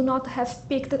itself would not have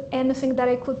picked anything that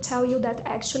I could tell you that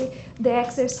actually the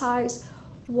exercise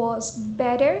was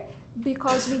better,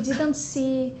 because we didn't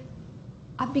see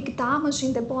a big damage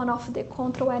in the bone of the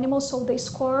control animal, so the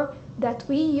score that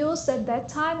we used at that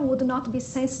time would not be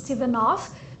sensitive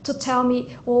enough to tell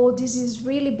me, oh, this is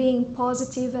really being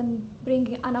positive and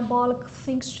bringing anabolic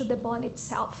things to the bone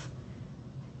itself.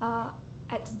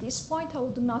 At this point, I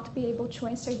would not be able to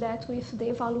answer that with the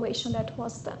evaluation that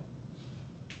was done.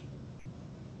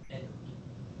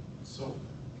 So,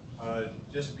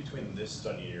 just between this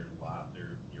study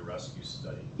and your rescue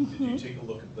study, did you take a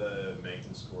look at the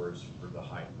Mencken scores for the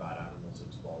high-fat animals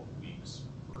at 12 weeks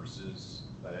versus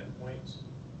that endpoint?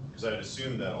 Because I would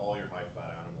assume that all your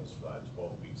high-fat animals for that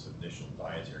 12 weeks of initial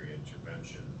dietary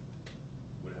intervention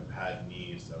would have had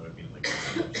knees that would have been like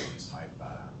these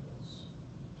high-fat animals.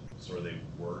 So are they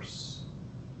worse?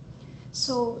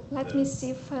 So let me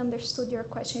see if I understood your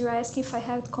question. You're asking if I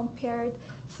had compared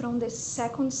from the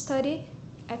second study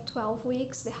at 12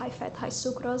 weeks, the high-fat,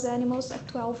 high-sucrose animals at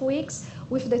 12 weeks,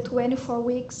 with the 24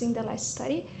 weeks in the last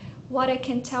study. What I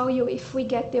can tell you, if we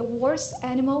get the worst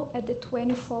animal at the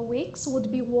 24 weeks,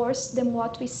 would be worse than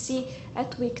what we see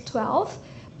at week 12.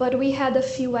 But we had a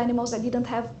few animals that didn't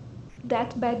have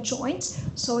that bad joints,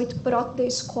 so it brought the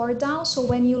score down. So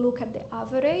when you look at the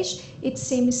average, it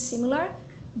seems similar,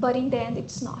 but in the end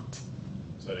it's not.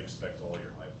 So I'd expect all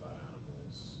your high-fat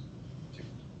animals to,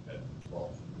 at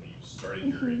 12, when you started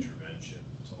your intervention,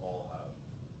 to all have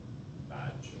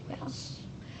bad joints.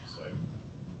 Yeah. So I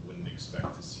wouldn't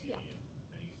expect to see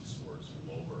any scores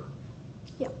lower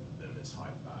than this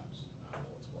high-fat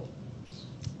animal at 12 weeks.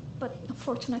 But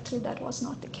unfortunately, that was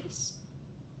not the case.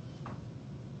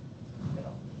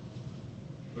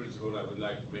 First of all, I would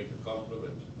like to make a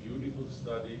compliment. Beautiful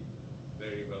study,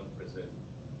 very well presented.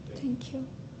 Thank you.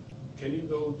 Can you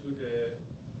go to the,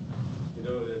 at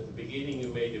the beginning you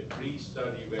made a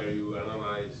pre-study where you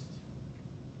analyzed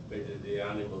whether the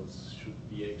animals should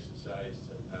be exercised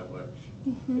and how much?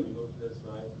 Can you go to that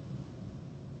slide?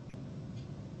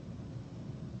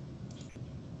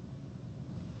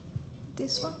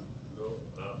 This one? No,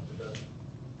 after that.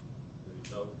 The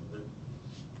result of it.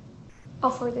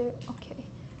 Oh, okay.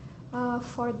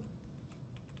 For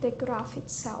the graph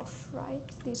itself, right?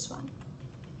 This one.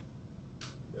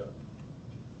 Yeah.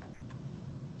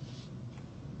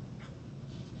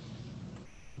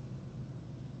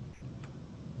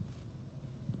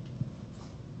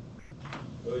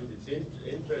 So it's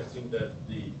interesting that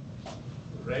the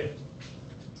red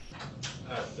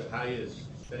has the highest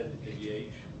standard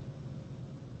deviation,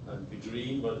 and the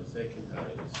green was the second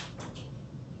highest.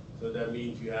 So that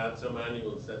means you had some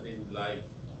animals that didn't like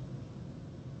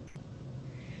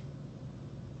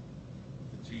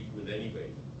the treatment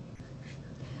anyway.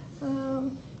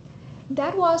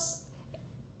 That was,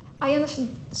 I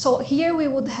understand. So here we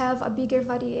would have a bigger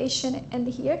variation, and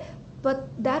here, but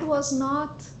that was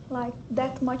not like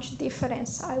that much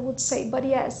difference, I would say. But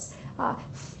yes,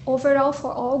 overall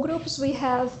for all groups we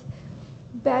have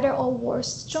better or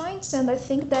worse joints, and I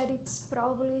think that it's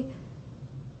probably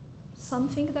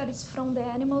something that is from the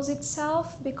animals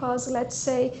itself, because let's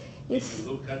say if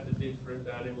you look at the different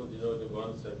animals, you know, the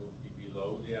ones that would be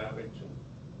below the average and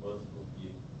the ones that would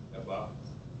be above,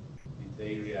 did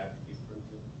they react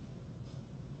differently?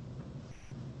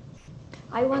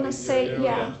 I want to say, there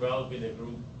yeah. are 12 in a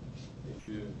group, if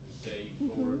you say 4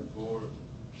 and 4.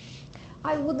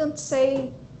 I wouldn't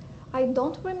say, I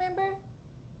don't remember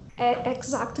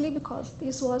exactly, because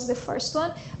this was the first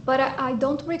one, but I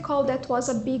don't recall that was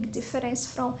a big difference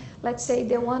from, let's say,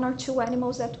 the 1 or 2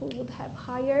 animals that we would have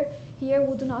higher. Here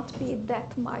would not be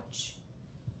that much.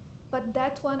 But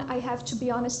that one, I have to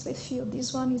be honest with you,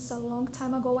 this one is a long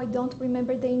time ago. I don't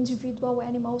remember the individual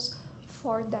animals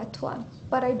for that one,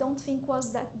 but I don't think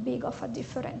was that big of a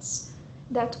difference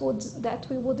that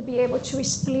we would be able to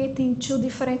split in 2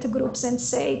 different groups and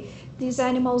say these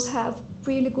animals have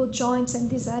really good joints and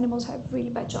these animals have really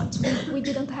bad joints. We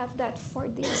didn't have that for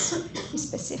this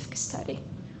specific study.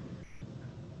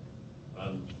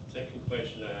 Second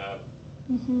question I have,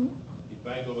 if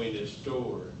I go in a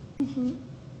store and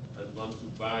want to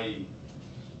buy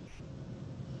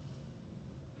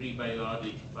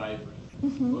prebiotic fibers,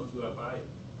 what do I buy?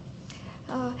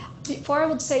 Before I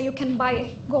would say you can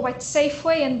go at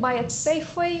Safeway and buy at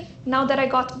Safeway. Now that I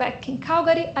got back in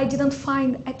Calgary, I didn't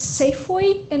find at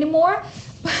Safeway anymore.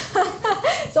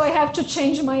 So I have to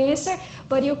change my answer.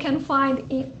 But you can find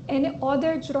in any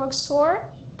other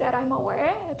drugstore that I'm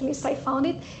aware, at least I found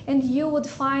it, and you would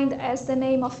find as the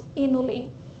name of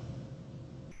inulin.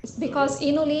 Because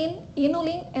inulin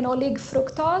and olig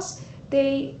fructose,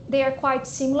 they are quite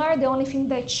similar. The only thing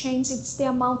that changes is the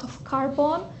amount of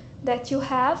carbon that you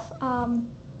have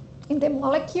in the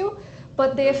molecule,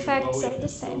 but the effects are the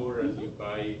same. And you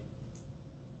buy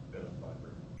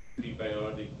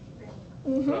prebiotic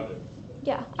product.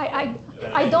 Yeah,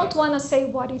 I don't want to say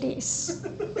what it is,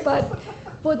 but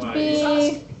would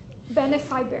be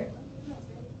Benefiber.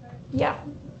 Yeah.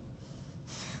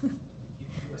 You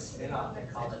do a spin-off and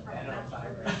call it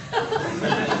Benefiber.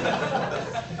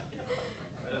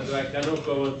 So I cannot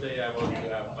go and say I want to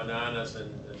have bananas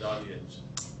and onions.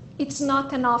 It's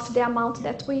not enough the amount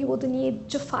that we would need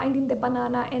to find in the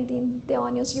banana and in the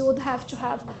onions. You would have to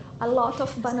have a lot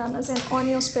of bananas and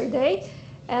onions per day,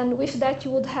 and with that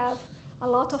you would have a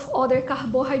lot of other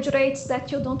carbohydrates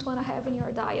that you don't want to have in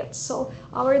your diet. So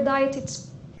our diet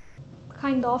is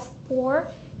kind of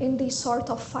poor in this sort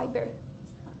of fiber,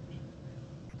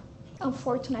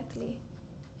 unfortunately.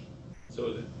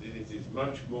 So this is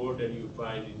much more than you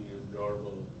find in your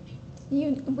normal.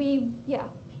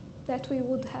 That we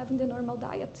would have in the normal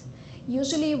diet.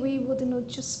 Usually we would need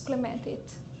to supplement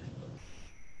it.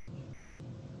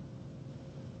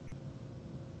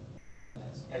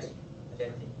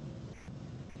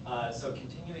 So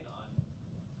continuing on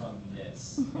from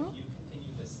this, if you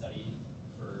continue the study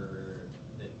for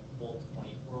the full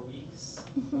 24 weeks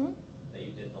that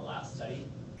you did the last study,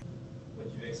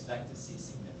 would you expect to see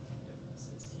significant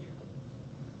differences here?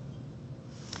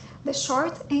 The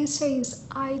short answer is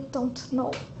I don't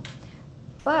know,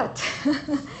 but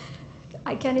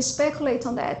I can speculate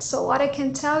on that. So what I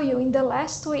can tell you, in the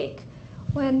last week,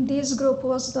 when this group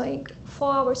was doing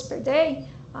 4 hours per day,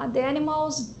 the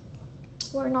animals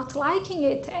were not liking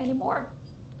it anymore.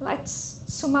 Let's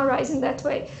summarize in that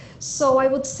way. So I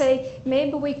would say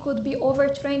maybe we could be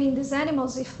overtraining these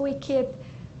animals if we keep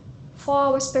 4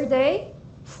 hours per day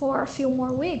for a few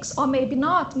more weeks, or maybe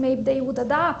not. Maybe they would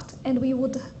adapt and we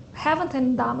would haven't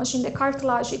any damage in the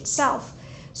cartilage itself.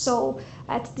 So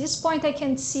at this point I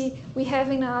can see we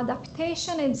having an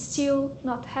adaptation and still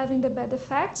not having the bad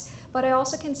effects, but I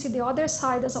also can see the other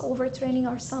side as overtraining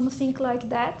or something like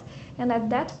that, and at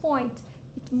that point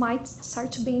it might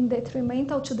start being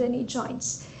detrimental to the knee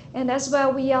joints. And as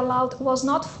well, we allowed, was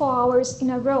not 4 hours in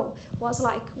a row, was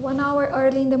like 1 hour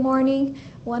early in the morning,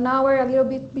 1 hour a little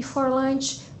bit before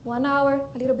lunch, 1 hour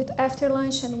a little bit after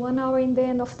lunch, and 1 hour in the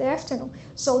end of the afternoon.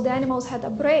 So the animals had a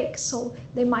break, so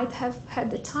they might have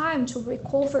had the time to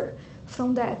recover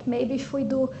from that. Maybe if we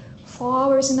do 4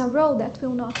 hours in a row, that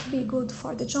will not be good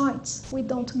for the joints. We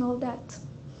don't know that.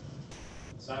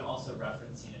 So I'm also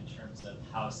referencing in terms of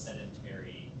how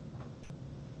sedentary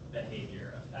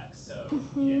behavior affects. So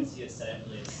you didn't see a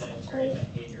sedentary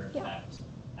behavior effect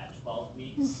at 12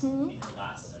 weeks in your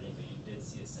last study, but you did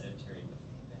see a sedentary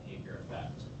behavior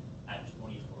effect at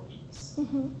 24 weeks.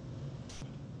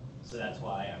 So that's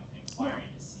why I'm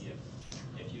inquiring to see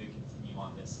if you would continue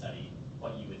on this study,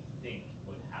 what you would think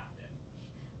would happen.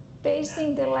 Based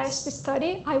in the last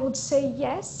study, I would say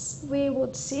yes, we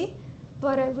would see,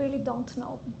 but I really don't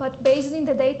know. But based in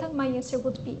the data, my answer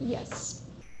would be yes.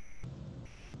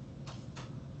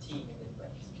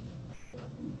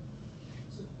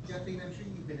 So, Jaqueline, I'm sure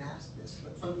you've been asked this,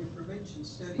 but from your prevention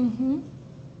study,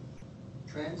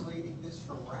 translating this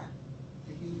from rat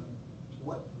to human,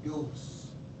 what dose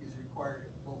is required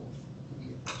at both to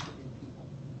be effective in people?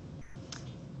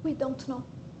 We don't know.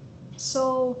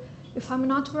 So, if I'm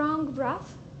not wrong,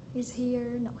 Raf is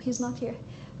here. No, he's not here.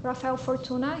 Rafael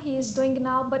Fortuna, he is doing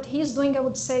now, but he's doing, I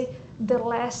would say, the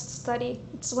last study.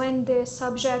 It's when the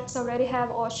subjects already have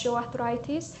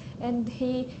osteoarthritis, and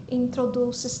he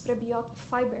introduces prebiotic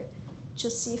fiber to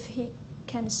see if he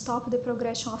can stop the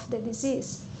progression of the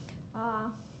disease.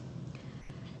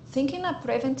 Thinking a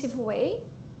preventive way,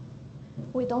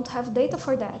 we don't have data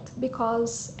for that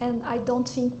because, and I don't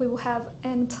think we will have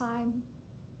any time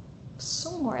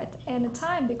soon or at any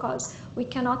time, because we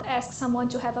cannot ask someone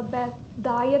to have a bad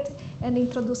diet and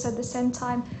introduce at the same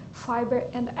time fiber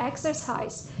and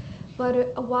exercise.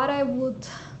 But what I would...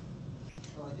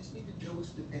 Well, I just need a dose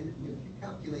dependent. If you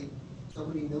calculate so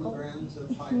many milligrams of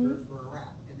fiber for a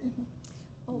rat and then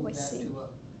move that to a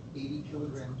 80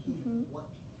 kilogram human, what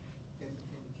can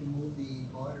you move the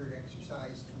moderate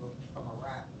exercise from a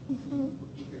rat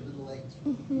with their little legs?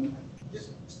 Just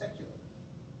speculate.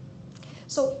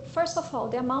 So first of all,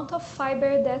 the amount of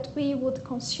fiber that we would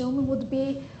consume would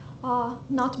be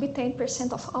not be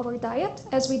 10% of our diet,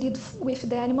 as we did with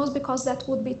the animals, because that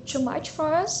would be too much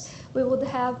for us. We would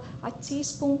have a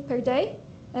teaspoon per day,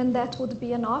 and that would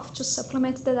be enough to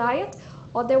supplement the diet.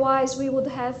 Otherwise, we would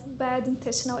have bad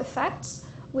intestinal effects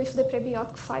with the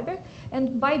prebiotic fiber.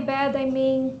 And by bad, I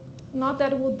mean not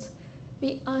that it would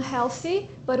be unhealthy,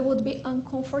 but it would be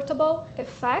uncomfortable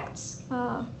effects.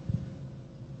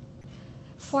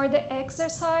 For the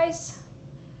exercise,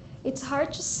 it's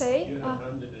hard to say. You have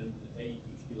 180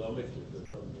 kilometers or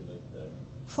something like that.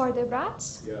 For the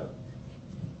rats? Yeah.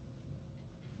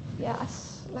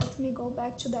 Yes, let me go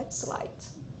back to that slide.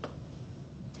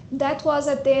 That was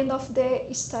at the end of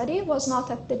the study, was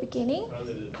not at the beginning.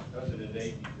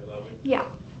 180 kilometers. Yeah,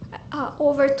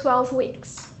 over 12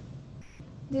 weeks.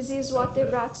 This is what the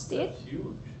rats did. That's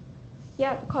huge.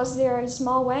 Yeah, because they are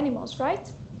small animals, right?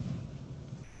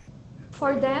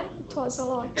 For them, it was a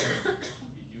lot.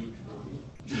 Huge for me.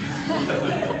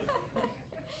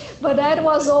 But that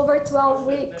was over 12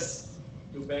 weeks.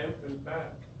 To Banff and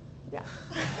back. Yeah.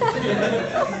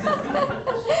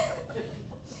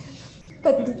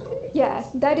 But yeah,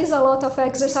 that is a lot of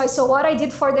exercise. So what I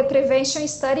did for the prevention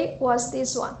study was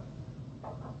this one.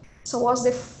 So was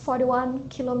the 41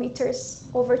 kilometers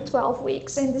over 12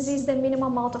 weeks. And this is the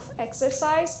minimum amount of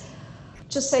exercise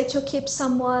to say to keep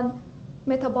someone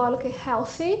metabolically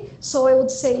healthy. So I would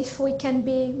say if we can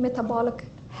be metabolic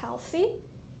healthy,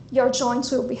 your joints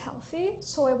will be healthy.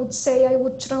 So I would say I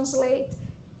would translate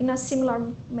in a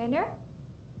similar manner,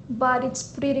 but it's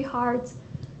pretty hard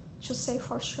to say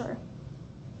for sure.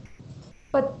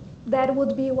 But that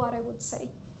would be what I would say.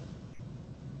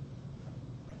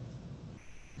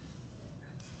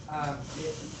 I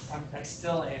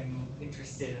still am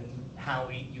interested in how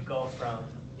you go from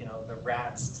the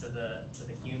rats to the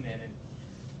human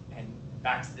and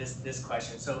back to this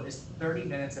question. So is 30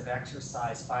 minutes of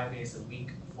exercise 5 days a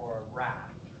week for a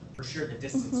rat? For sure, the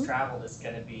distance traveled is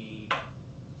going to be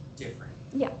different.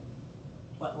 Yeah.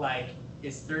 But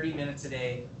is 30 minutes a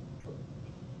day,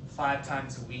 5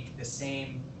 times a week, the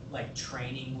same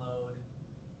training load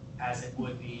as it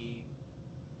would be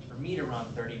for me to run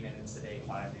 30 minutes a day,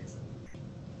 5 days a week?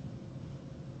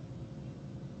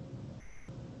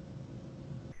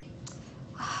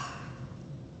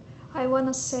 I want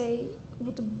to say it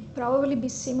would probably be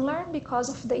similar because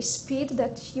of the speed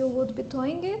that you would be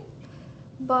doing it,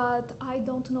 but I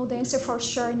don't know the answer for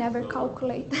sure, never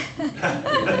calculate.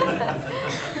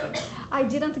 I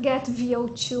didn't get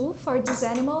VO2 for these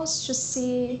animals to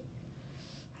see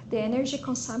the energy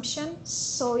consumption,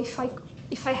 so if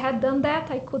I had done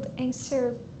that, I could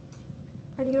answer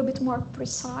a little bit more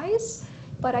precise,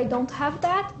 but I don't have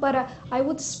that, but I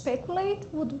would speculate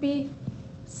would be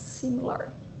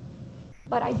similar.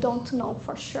 but I don't know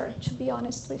for sure, to be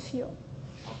honest with you.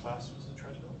 How fast was the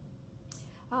treadmill?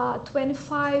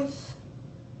 25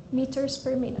 meters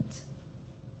per minute.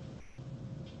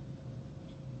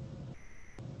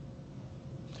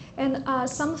 And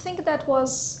something that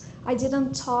I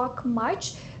didn't talk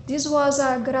much, this was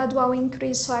a gradual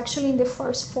increase. So actually in the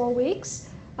first 4 weeks,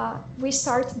 we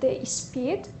start the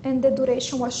speed and the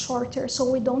duration was shorter. So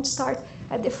we don't start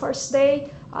at the first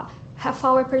day, half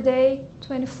hour per day,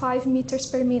 25 meters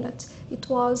per minute. It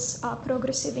was a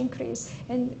progressive increase.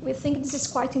 And we think this is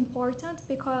quite important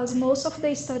because most of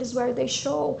the studies where they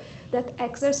show that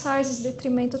exercise is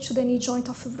detrimental to the knee joint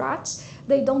of rats,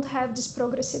 they don't have this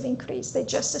progressive increase. They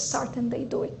just start and they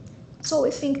do it. So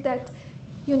we think that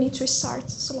you need to start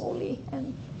slowly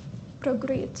and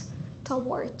progress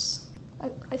towards.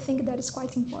 I think that is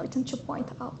quite important to point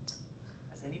out.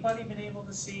 Has anybody been able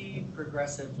to see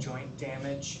progressive joint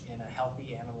damage in a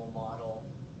healthy animal model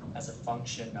as a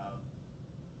function of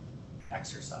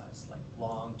exercise, like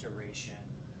long duration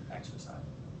exercise?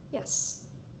 Yes,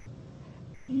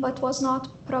 but was not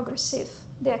progressive,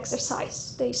 the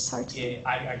exercise. They started. Yeah,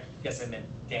 I guess I meant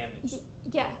damage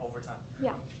Yeah, over time.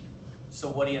 yeah. So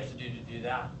what do you have to do to do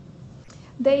that?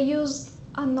 They used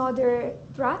another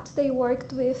rat. They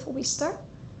worked with Wister.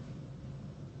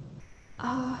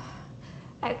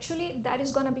 Actually, that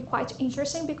is going to be quite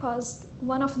interesting because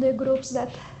one of the groups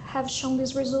that have shown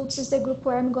these results is the group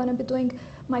where I'm going to be doing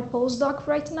my postdoc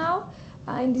right now.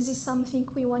 And this is something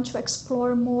we want to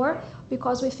explore more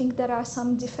because we think there are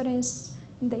some differences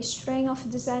in the strain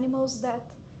of these animals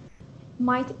that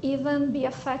might even be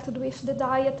affected with the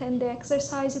diet and the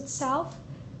exercise itself.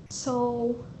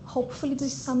 So hopefully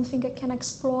this is something I can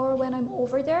explore when I'm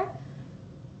over there.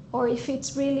 Or if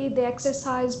it's really the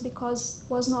exercise because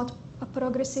was not a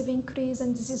progressive increase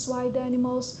and this is why the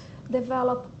animals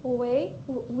develop away,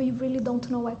 we really don't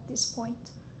know at this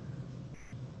point.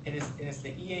 And is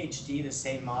the EHD the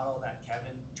same model that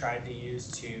Kevin tried to use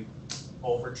to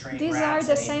overtrain These rats? are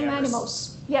the same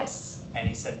animals, yes. And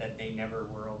he said that they never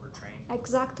were overtrained.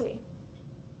 Exactly.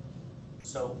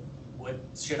 So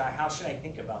how should I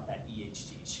think about that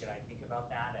EHD? Should I think about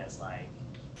that as like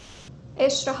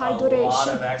Extra high a duration. lot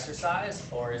of exercise,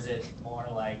 or is it more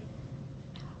like?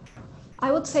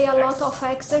 I would say a lot of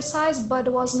exercise,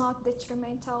 but was not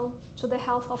detrimental to the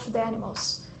health of the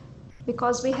animals.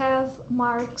 Because we have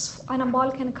marks,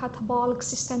 anabolic and catabolic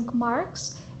systemic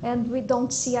marks, and we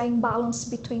don't see an imbalance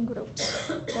between groups.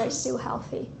 They're still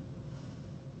healthy.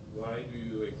 Why do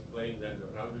you explain that, or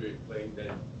how do you explain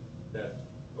that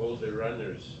all the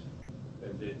runners,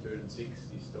 when they turn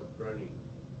 60, stop running?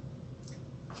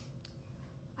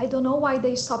 I don't know why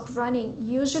they stopped running.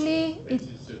 Usually,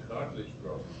 It's a cartilage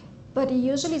problem. but it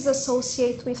usually is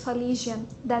associated with a lesion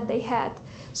that they had.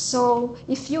 So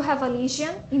if you have a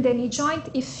lesion in the knee joint,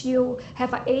 if you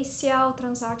have an ACL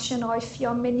transaction or if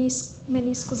your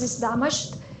meniscus is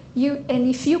damaged, and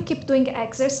if you keep doing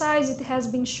exercise, it has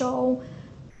been shown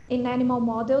in animal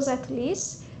models at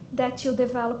least that you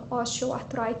develop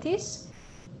osteoarthritis.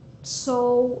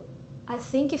 So I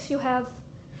think if you have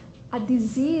a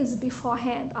disease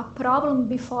beforehand, a problem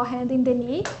beforehand in the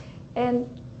knee, and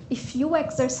if you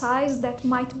exercise, that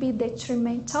might be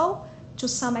detrimental to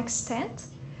some extent.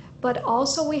 But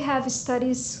also we have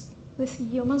studies with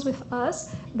humans, with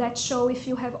us, that show if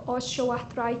you have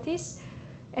osteoarthritis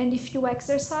and if you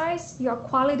exercise, your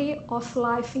quality of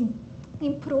life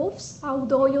improves,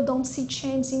 although you don't see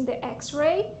change in the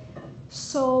X-ray.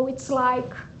 So it's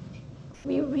like,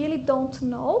 we really don't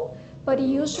know, but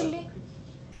usually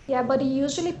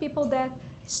people that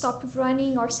stop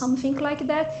running or something like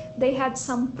that, they had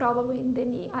some problem in the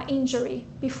knee, an injury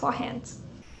beforehand.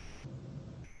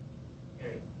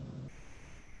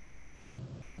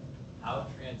 How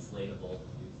translatable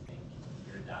do you think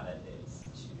your data is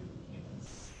to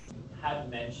humans? You had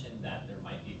mentioned that there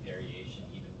might be variation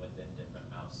even within different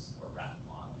mouse or rat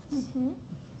models. Mm-hmm.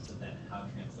 So then how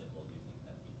translatable do you think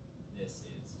that this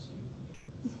is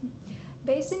to humans?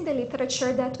 Based in the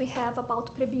literature that we have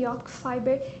about prebiotic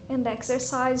fiber and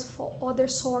exercise for other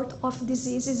sort of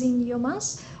diseases in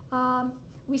humans,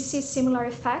 we see similar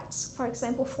effects, for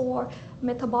example, for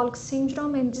metabolic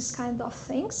syndrome and this kind of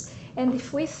things. And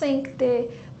if we think the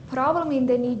problem in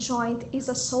the knee joint is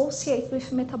associated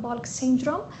with metabolic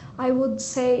syndrome, I would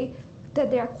say that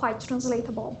they are quite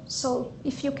translatable. So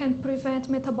if you can prevent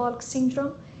metabolic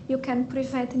syndrome, you can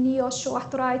prevent knee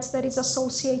osteoarthritis that is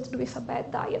associated with a bad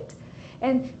diet.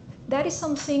 And that is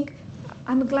something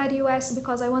I'm glad you asked,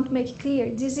 because I want to make it clear.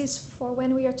 This is for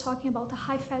when we are talking about a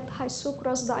high-fat,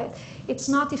 high-sucrose diet. It's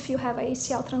not if you have an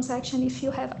ACL transaction, if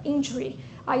you have injury.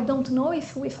 I don't know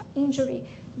if with injury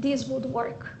this would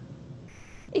work.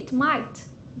 It might,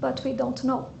 but we don't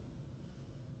know.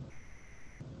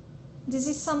 This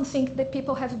is something that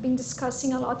people have been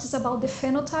discussing a lot, is about the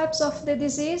phenotypes of the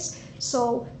disease.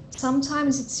 So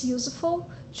sometimes it's useful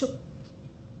to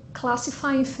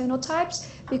classify in phenotypes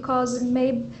because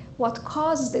maybe what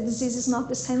causes the disease is not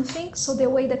the same thing. So the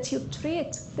way that you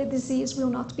treat the disease will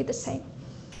not be the same.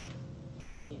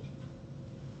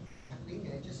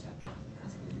 Jaqueline, I just have to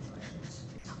ask you these questions.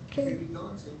 Okay. Maybe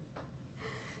not so.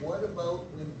 What about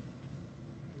when,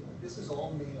 this is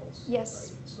all males?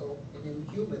 Yes. Right? So, and in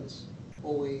humans,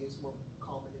 OA is more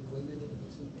common in women than it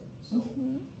is in men.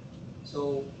 So,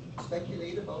 so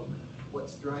speculate about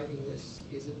what's driving this.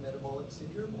 Is it metabolic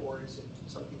syndrome, or is it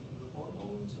something to do with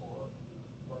hormones, or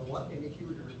what? And if you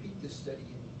were to repeat this study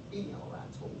in female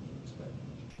rats, what would you expect?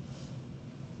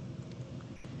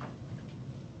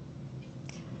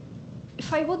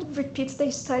 If I would repeat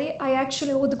the study, I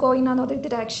actually would go in another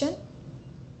direction.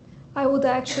 I would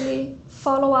actually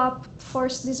follow up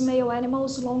first these male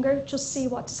animals longer to see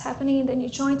what's happening in the knee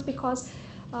joint, because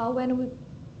when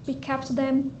we kept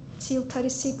them till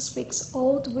 36 weeks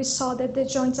old, we saw that the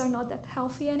joints are not that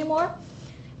healthy anymore.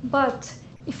 But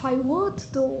if I would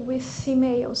do with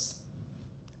females,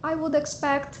 I would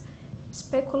expect,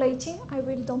 speculating, I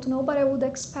really don't know, but I would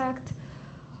expect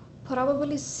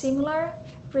probably similar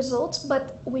results,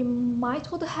 but we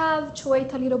would have to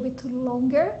wait a little bit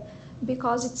longer,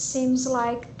 because it seems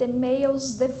like the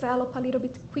males develop a little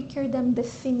bit quicker than the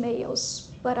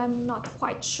females, but I'm not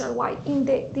quite sure why in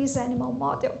this animal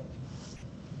model.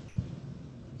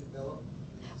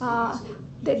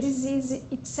 The disease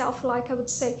itself, like I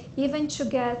would say, even to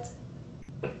get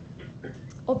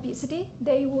obesity,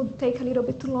 they would take a little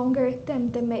bit longer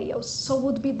than the males. So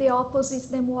would be the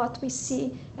opposite than what we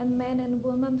see in men and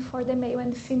women for the male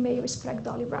and female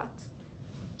sprague-dawley rat,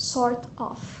 sort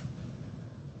of.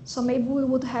 So maybe we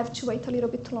would have to wait a little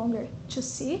bit longer to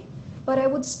see, but I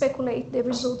would speculate the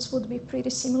results would be pretty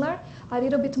similar, a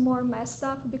little bit more messed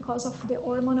up because of the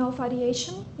hormonal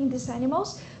variation in these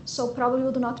animals. So probably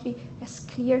would not be as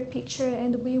clear picture,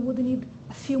 and we would need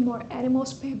a few more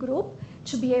animals per group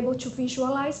to be able to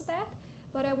visualize that,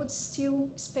 but I would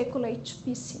still speculate to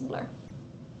be similar.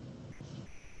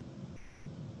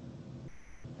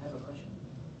 I have a question.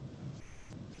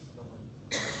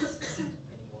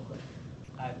 Any more questions?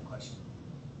 I have a question.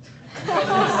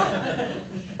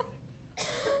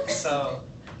 So,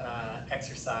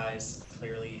 exercise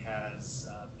clearly has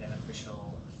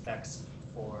beneficial effects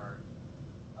for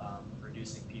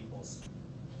reducing people's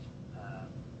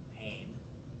pain.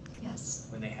 Yes.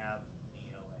 When they have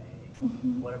knee OA.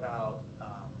 What about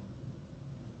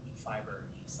fiber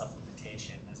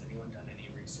supplementation? Has anyone done any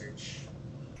research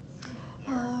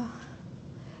there?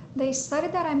 The study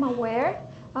that I'm aware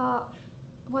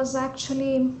was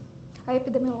actually an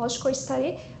epidemiological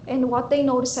study, and what they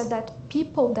noticed is that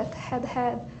people that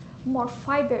had more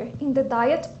fiber in the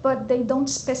diet, but they don't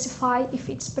specify if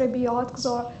it's prebiotics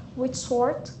or which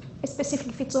sort,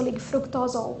 specifically if it's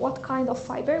oligofructose or what kind of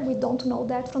fiber. We don't know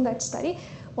that from that study.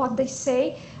 What they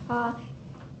say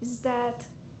is that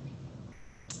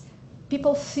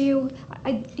people feel,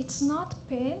 it's not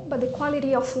pain, but the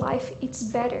quality of life, it's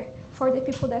better for the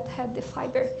people that had the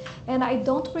fiber. And I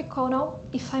don't recall now,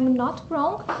 if I'm not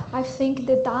wrong, I think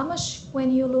the damage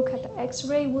when you look at the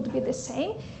X-ray would be the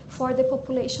same for the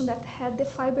population that had the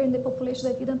fiber and the population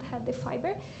that didn't have the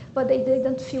fiber, but they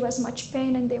didn't feel as much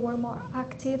pain and they were more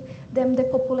active than the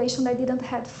population that didn't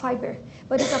have fiber.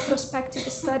 But it's a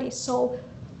prospective study, so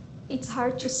it's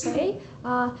hard to say.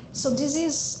 So this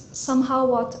is somehow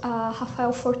what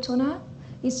Rafael Fortuna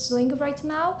is doing right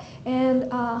now,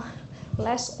 and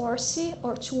last ORSI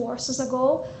or 2 ORSIs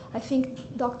ago, I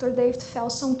think Dr. David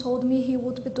Felson told me he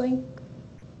would be doing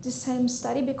the same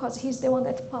study because he's the one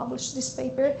that published this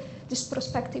paper, this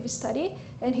prospective study,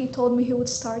 and he told me he would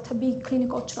start a big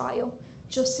clinical trial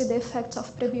to see the effects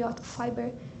of prebiotic fiber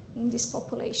in this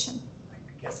population.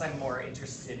 I guess I'm more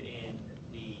interested in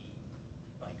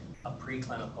a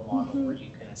preclinical model where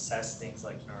you can assess things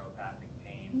like neuropathic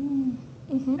pain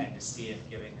and to see if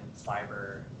giving them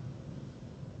fiber,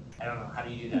 I don't know, how do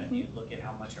you do that? Do you look at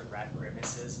how much a rat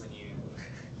grimaces when you...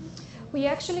 We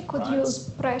actually could use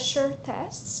pressure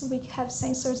tests. We have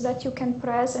sensors that you can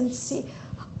press and see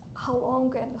how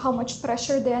long and how much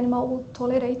pressure the animal will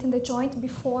tolerate in the joint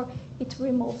before it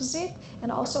removes it,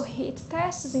 and also heat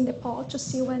tests in the paw to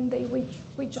see when they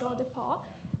withdraw the paw.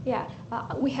 Yeah,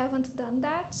 we haven't done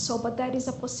that, but that is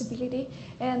a possibility,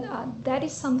 and that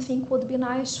is something would be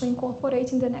nice to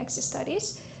incorporate in the next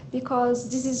studies, because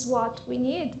this is what we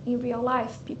need in real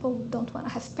life. People don't want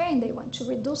to have pain, they want to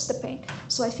reduce the pain.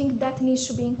 So I think that needs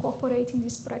to be incorporated in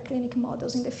these preclinical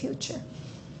models in the future.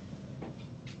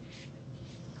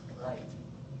 Right.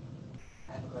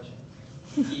 I have a question.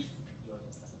 If the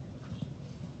audience doesn't have a question.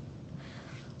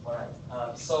 All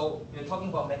right. So we're talking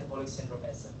about metabolic syndrome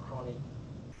as a chronic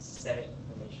systemic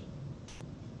inflammation.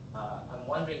 I'm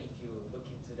wondering if you look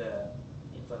into the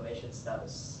inflammation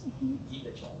status in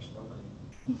the joint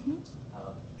locally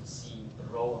to see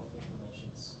the role of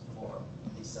inflammations for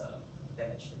this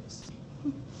damage to the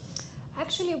skin.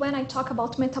 Actually, when I talk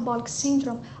about metabolic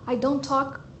syndrome, I don't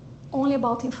talk only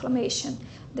about inflammation.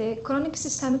 The chronic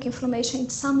systemic inflammation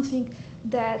is something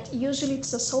that usually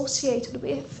it's associated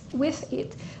with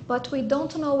it, but we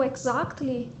don't know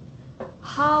exactly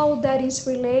how that is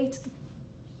related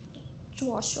to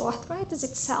osteoarthritis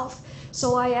itself.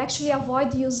 So I actually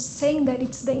avoid saying that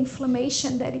it's the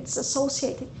inflammation that it's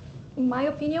associated. In my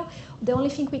opinion, the only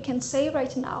thing we can say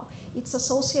right now, it's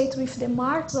associated with the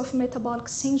marks of metabolic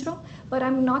syndrome, but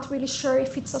I'm not really sure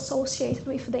if it's associated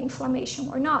with the inflammation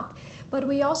or not. But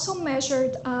we also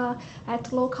measured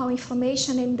at local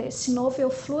inflammation in the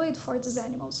synovial fluid for these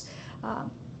animals.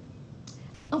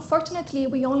 Unfortunately,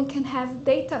 we only can have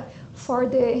data for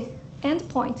the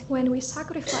endpoint when we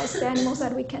sacrifice the animals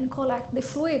that we can collect the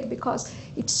fluid, because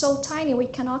it's so tiny we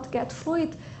cannot get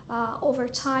fluid over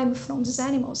time from these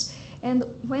animals. And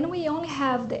when we only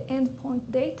have the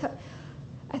endpoint data,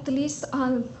 at least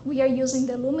we are using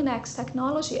the Luminex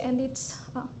technology, and it's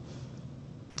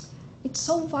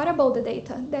so variable, the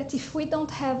data, that if we don't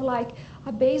have like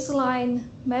a baseline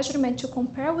measurement to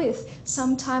compare with,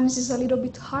 sometimes it's a little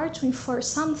bit hard to infer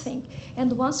something.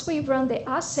 And once we run the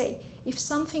assay, if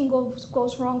something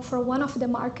goes wrong for one of the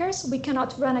markers, we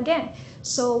cannot run again.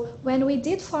 So when we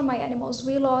did for my animals,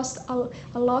 we lost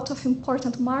a lot of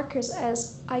important markers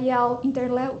as IL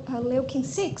interleukin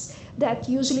 6, that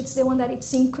usually it's the one that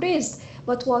it's increased,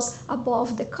 but was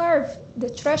above the curve, the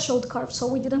threshold curve, so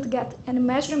we didn't get any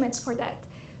measurements for that.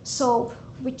 So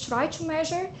we tried to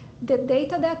measure the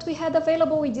data that we had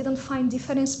available. We didn't find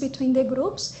difference between the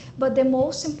groups, but the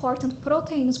most important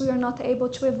proteins we were not able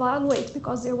to evaluate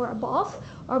because they were above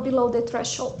or below the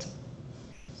threshold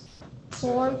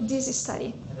for this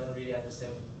study. I don't really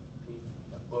understand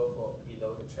if above or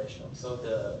below the threshold. So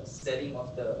the setting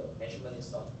of the measurement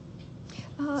is not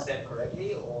set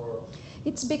correctly, or?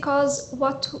 It's because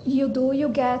what you do, you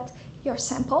get your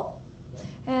sample,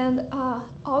 and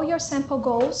all your sample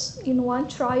goes in one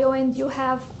trial, and you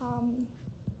have,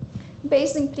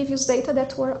 based on previous data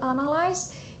that were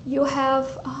analyzed, you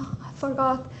have, I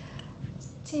forgot,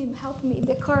 Tim, help me,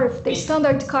 the curve, the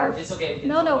standard curve. It's okay.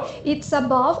 No, it's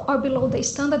above or below the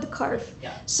standard curve.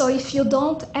 Yeah. So if you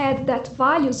don't add that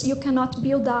values, you cannot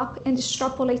build up and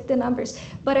extrapolate the numbers.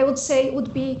 But I would say it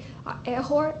would be an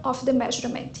error of the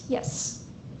measurement, yes.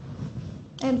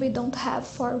 And we don't have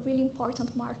for really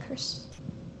important markers.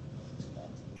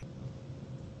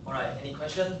 All right, any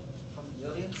question from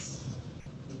the audience?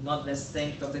 If not, let's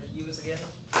thank Dr. Hughes again.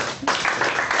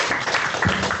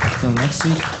 So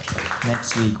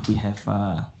next week we have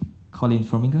Colin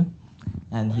Forminger,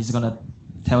 and he's gonna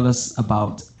tell us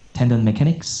about tendon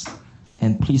mechanics.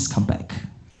 And please come back.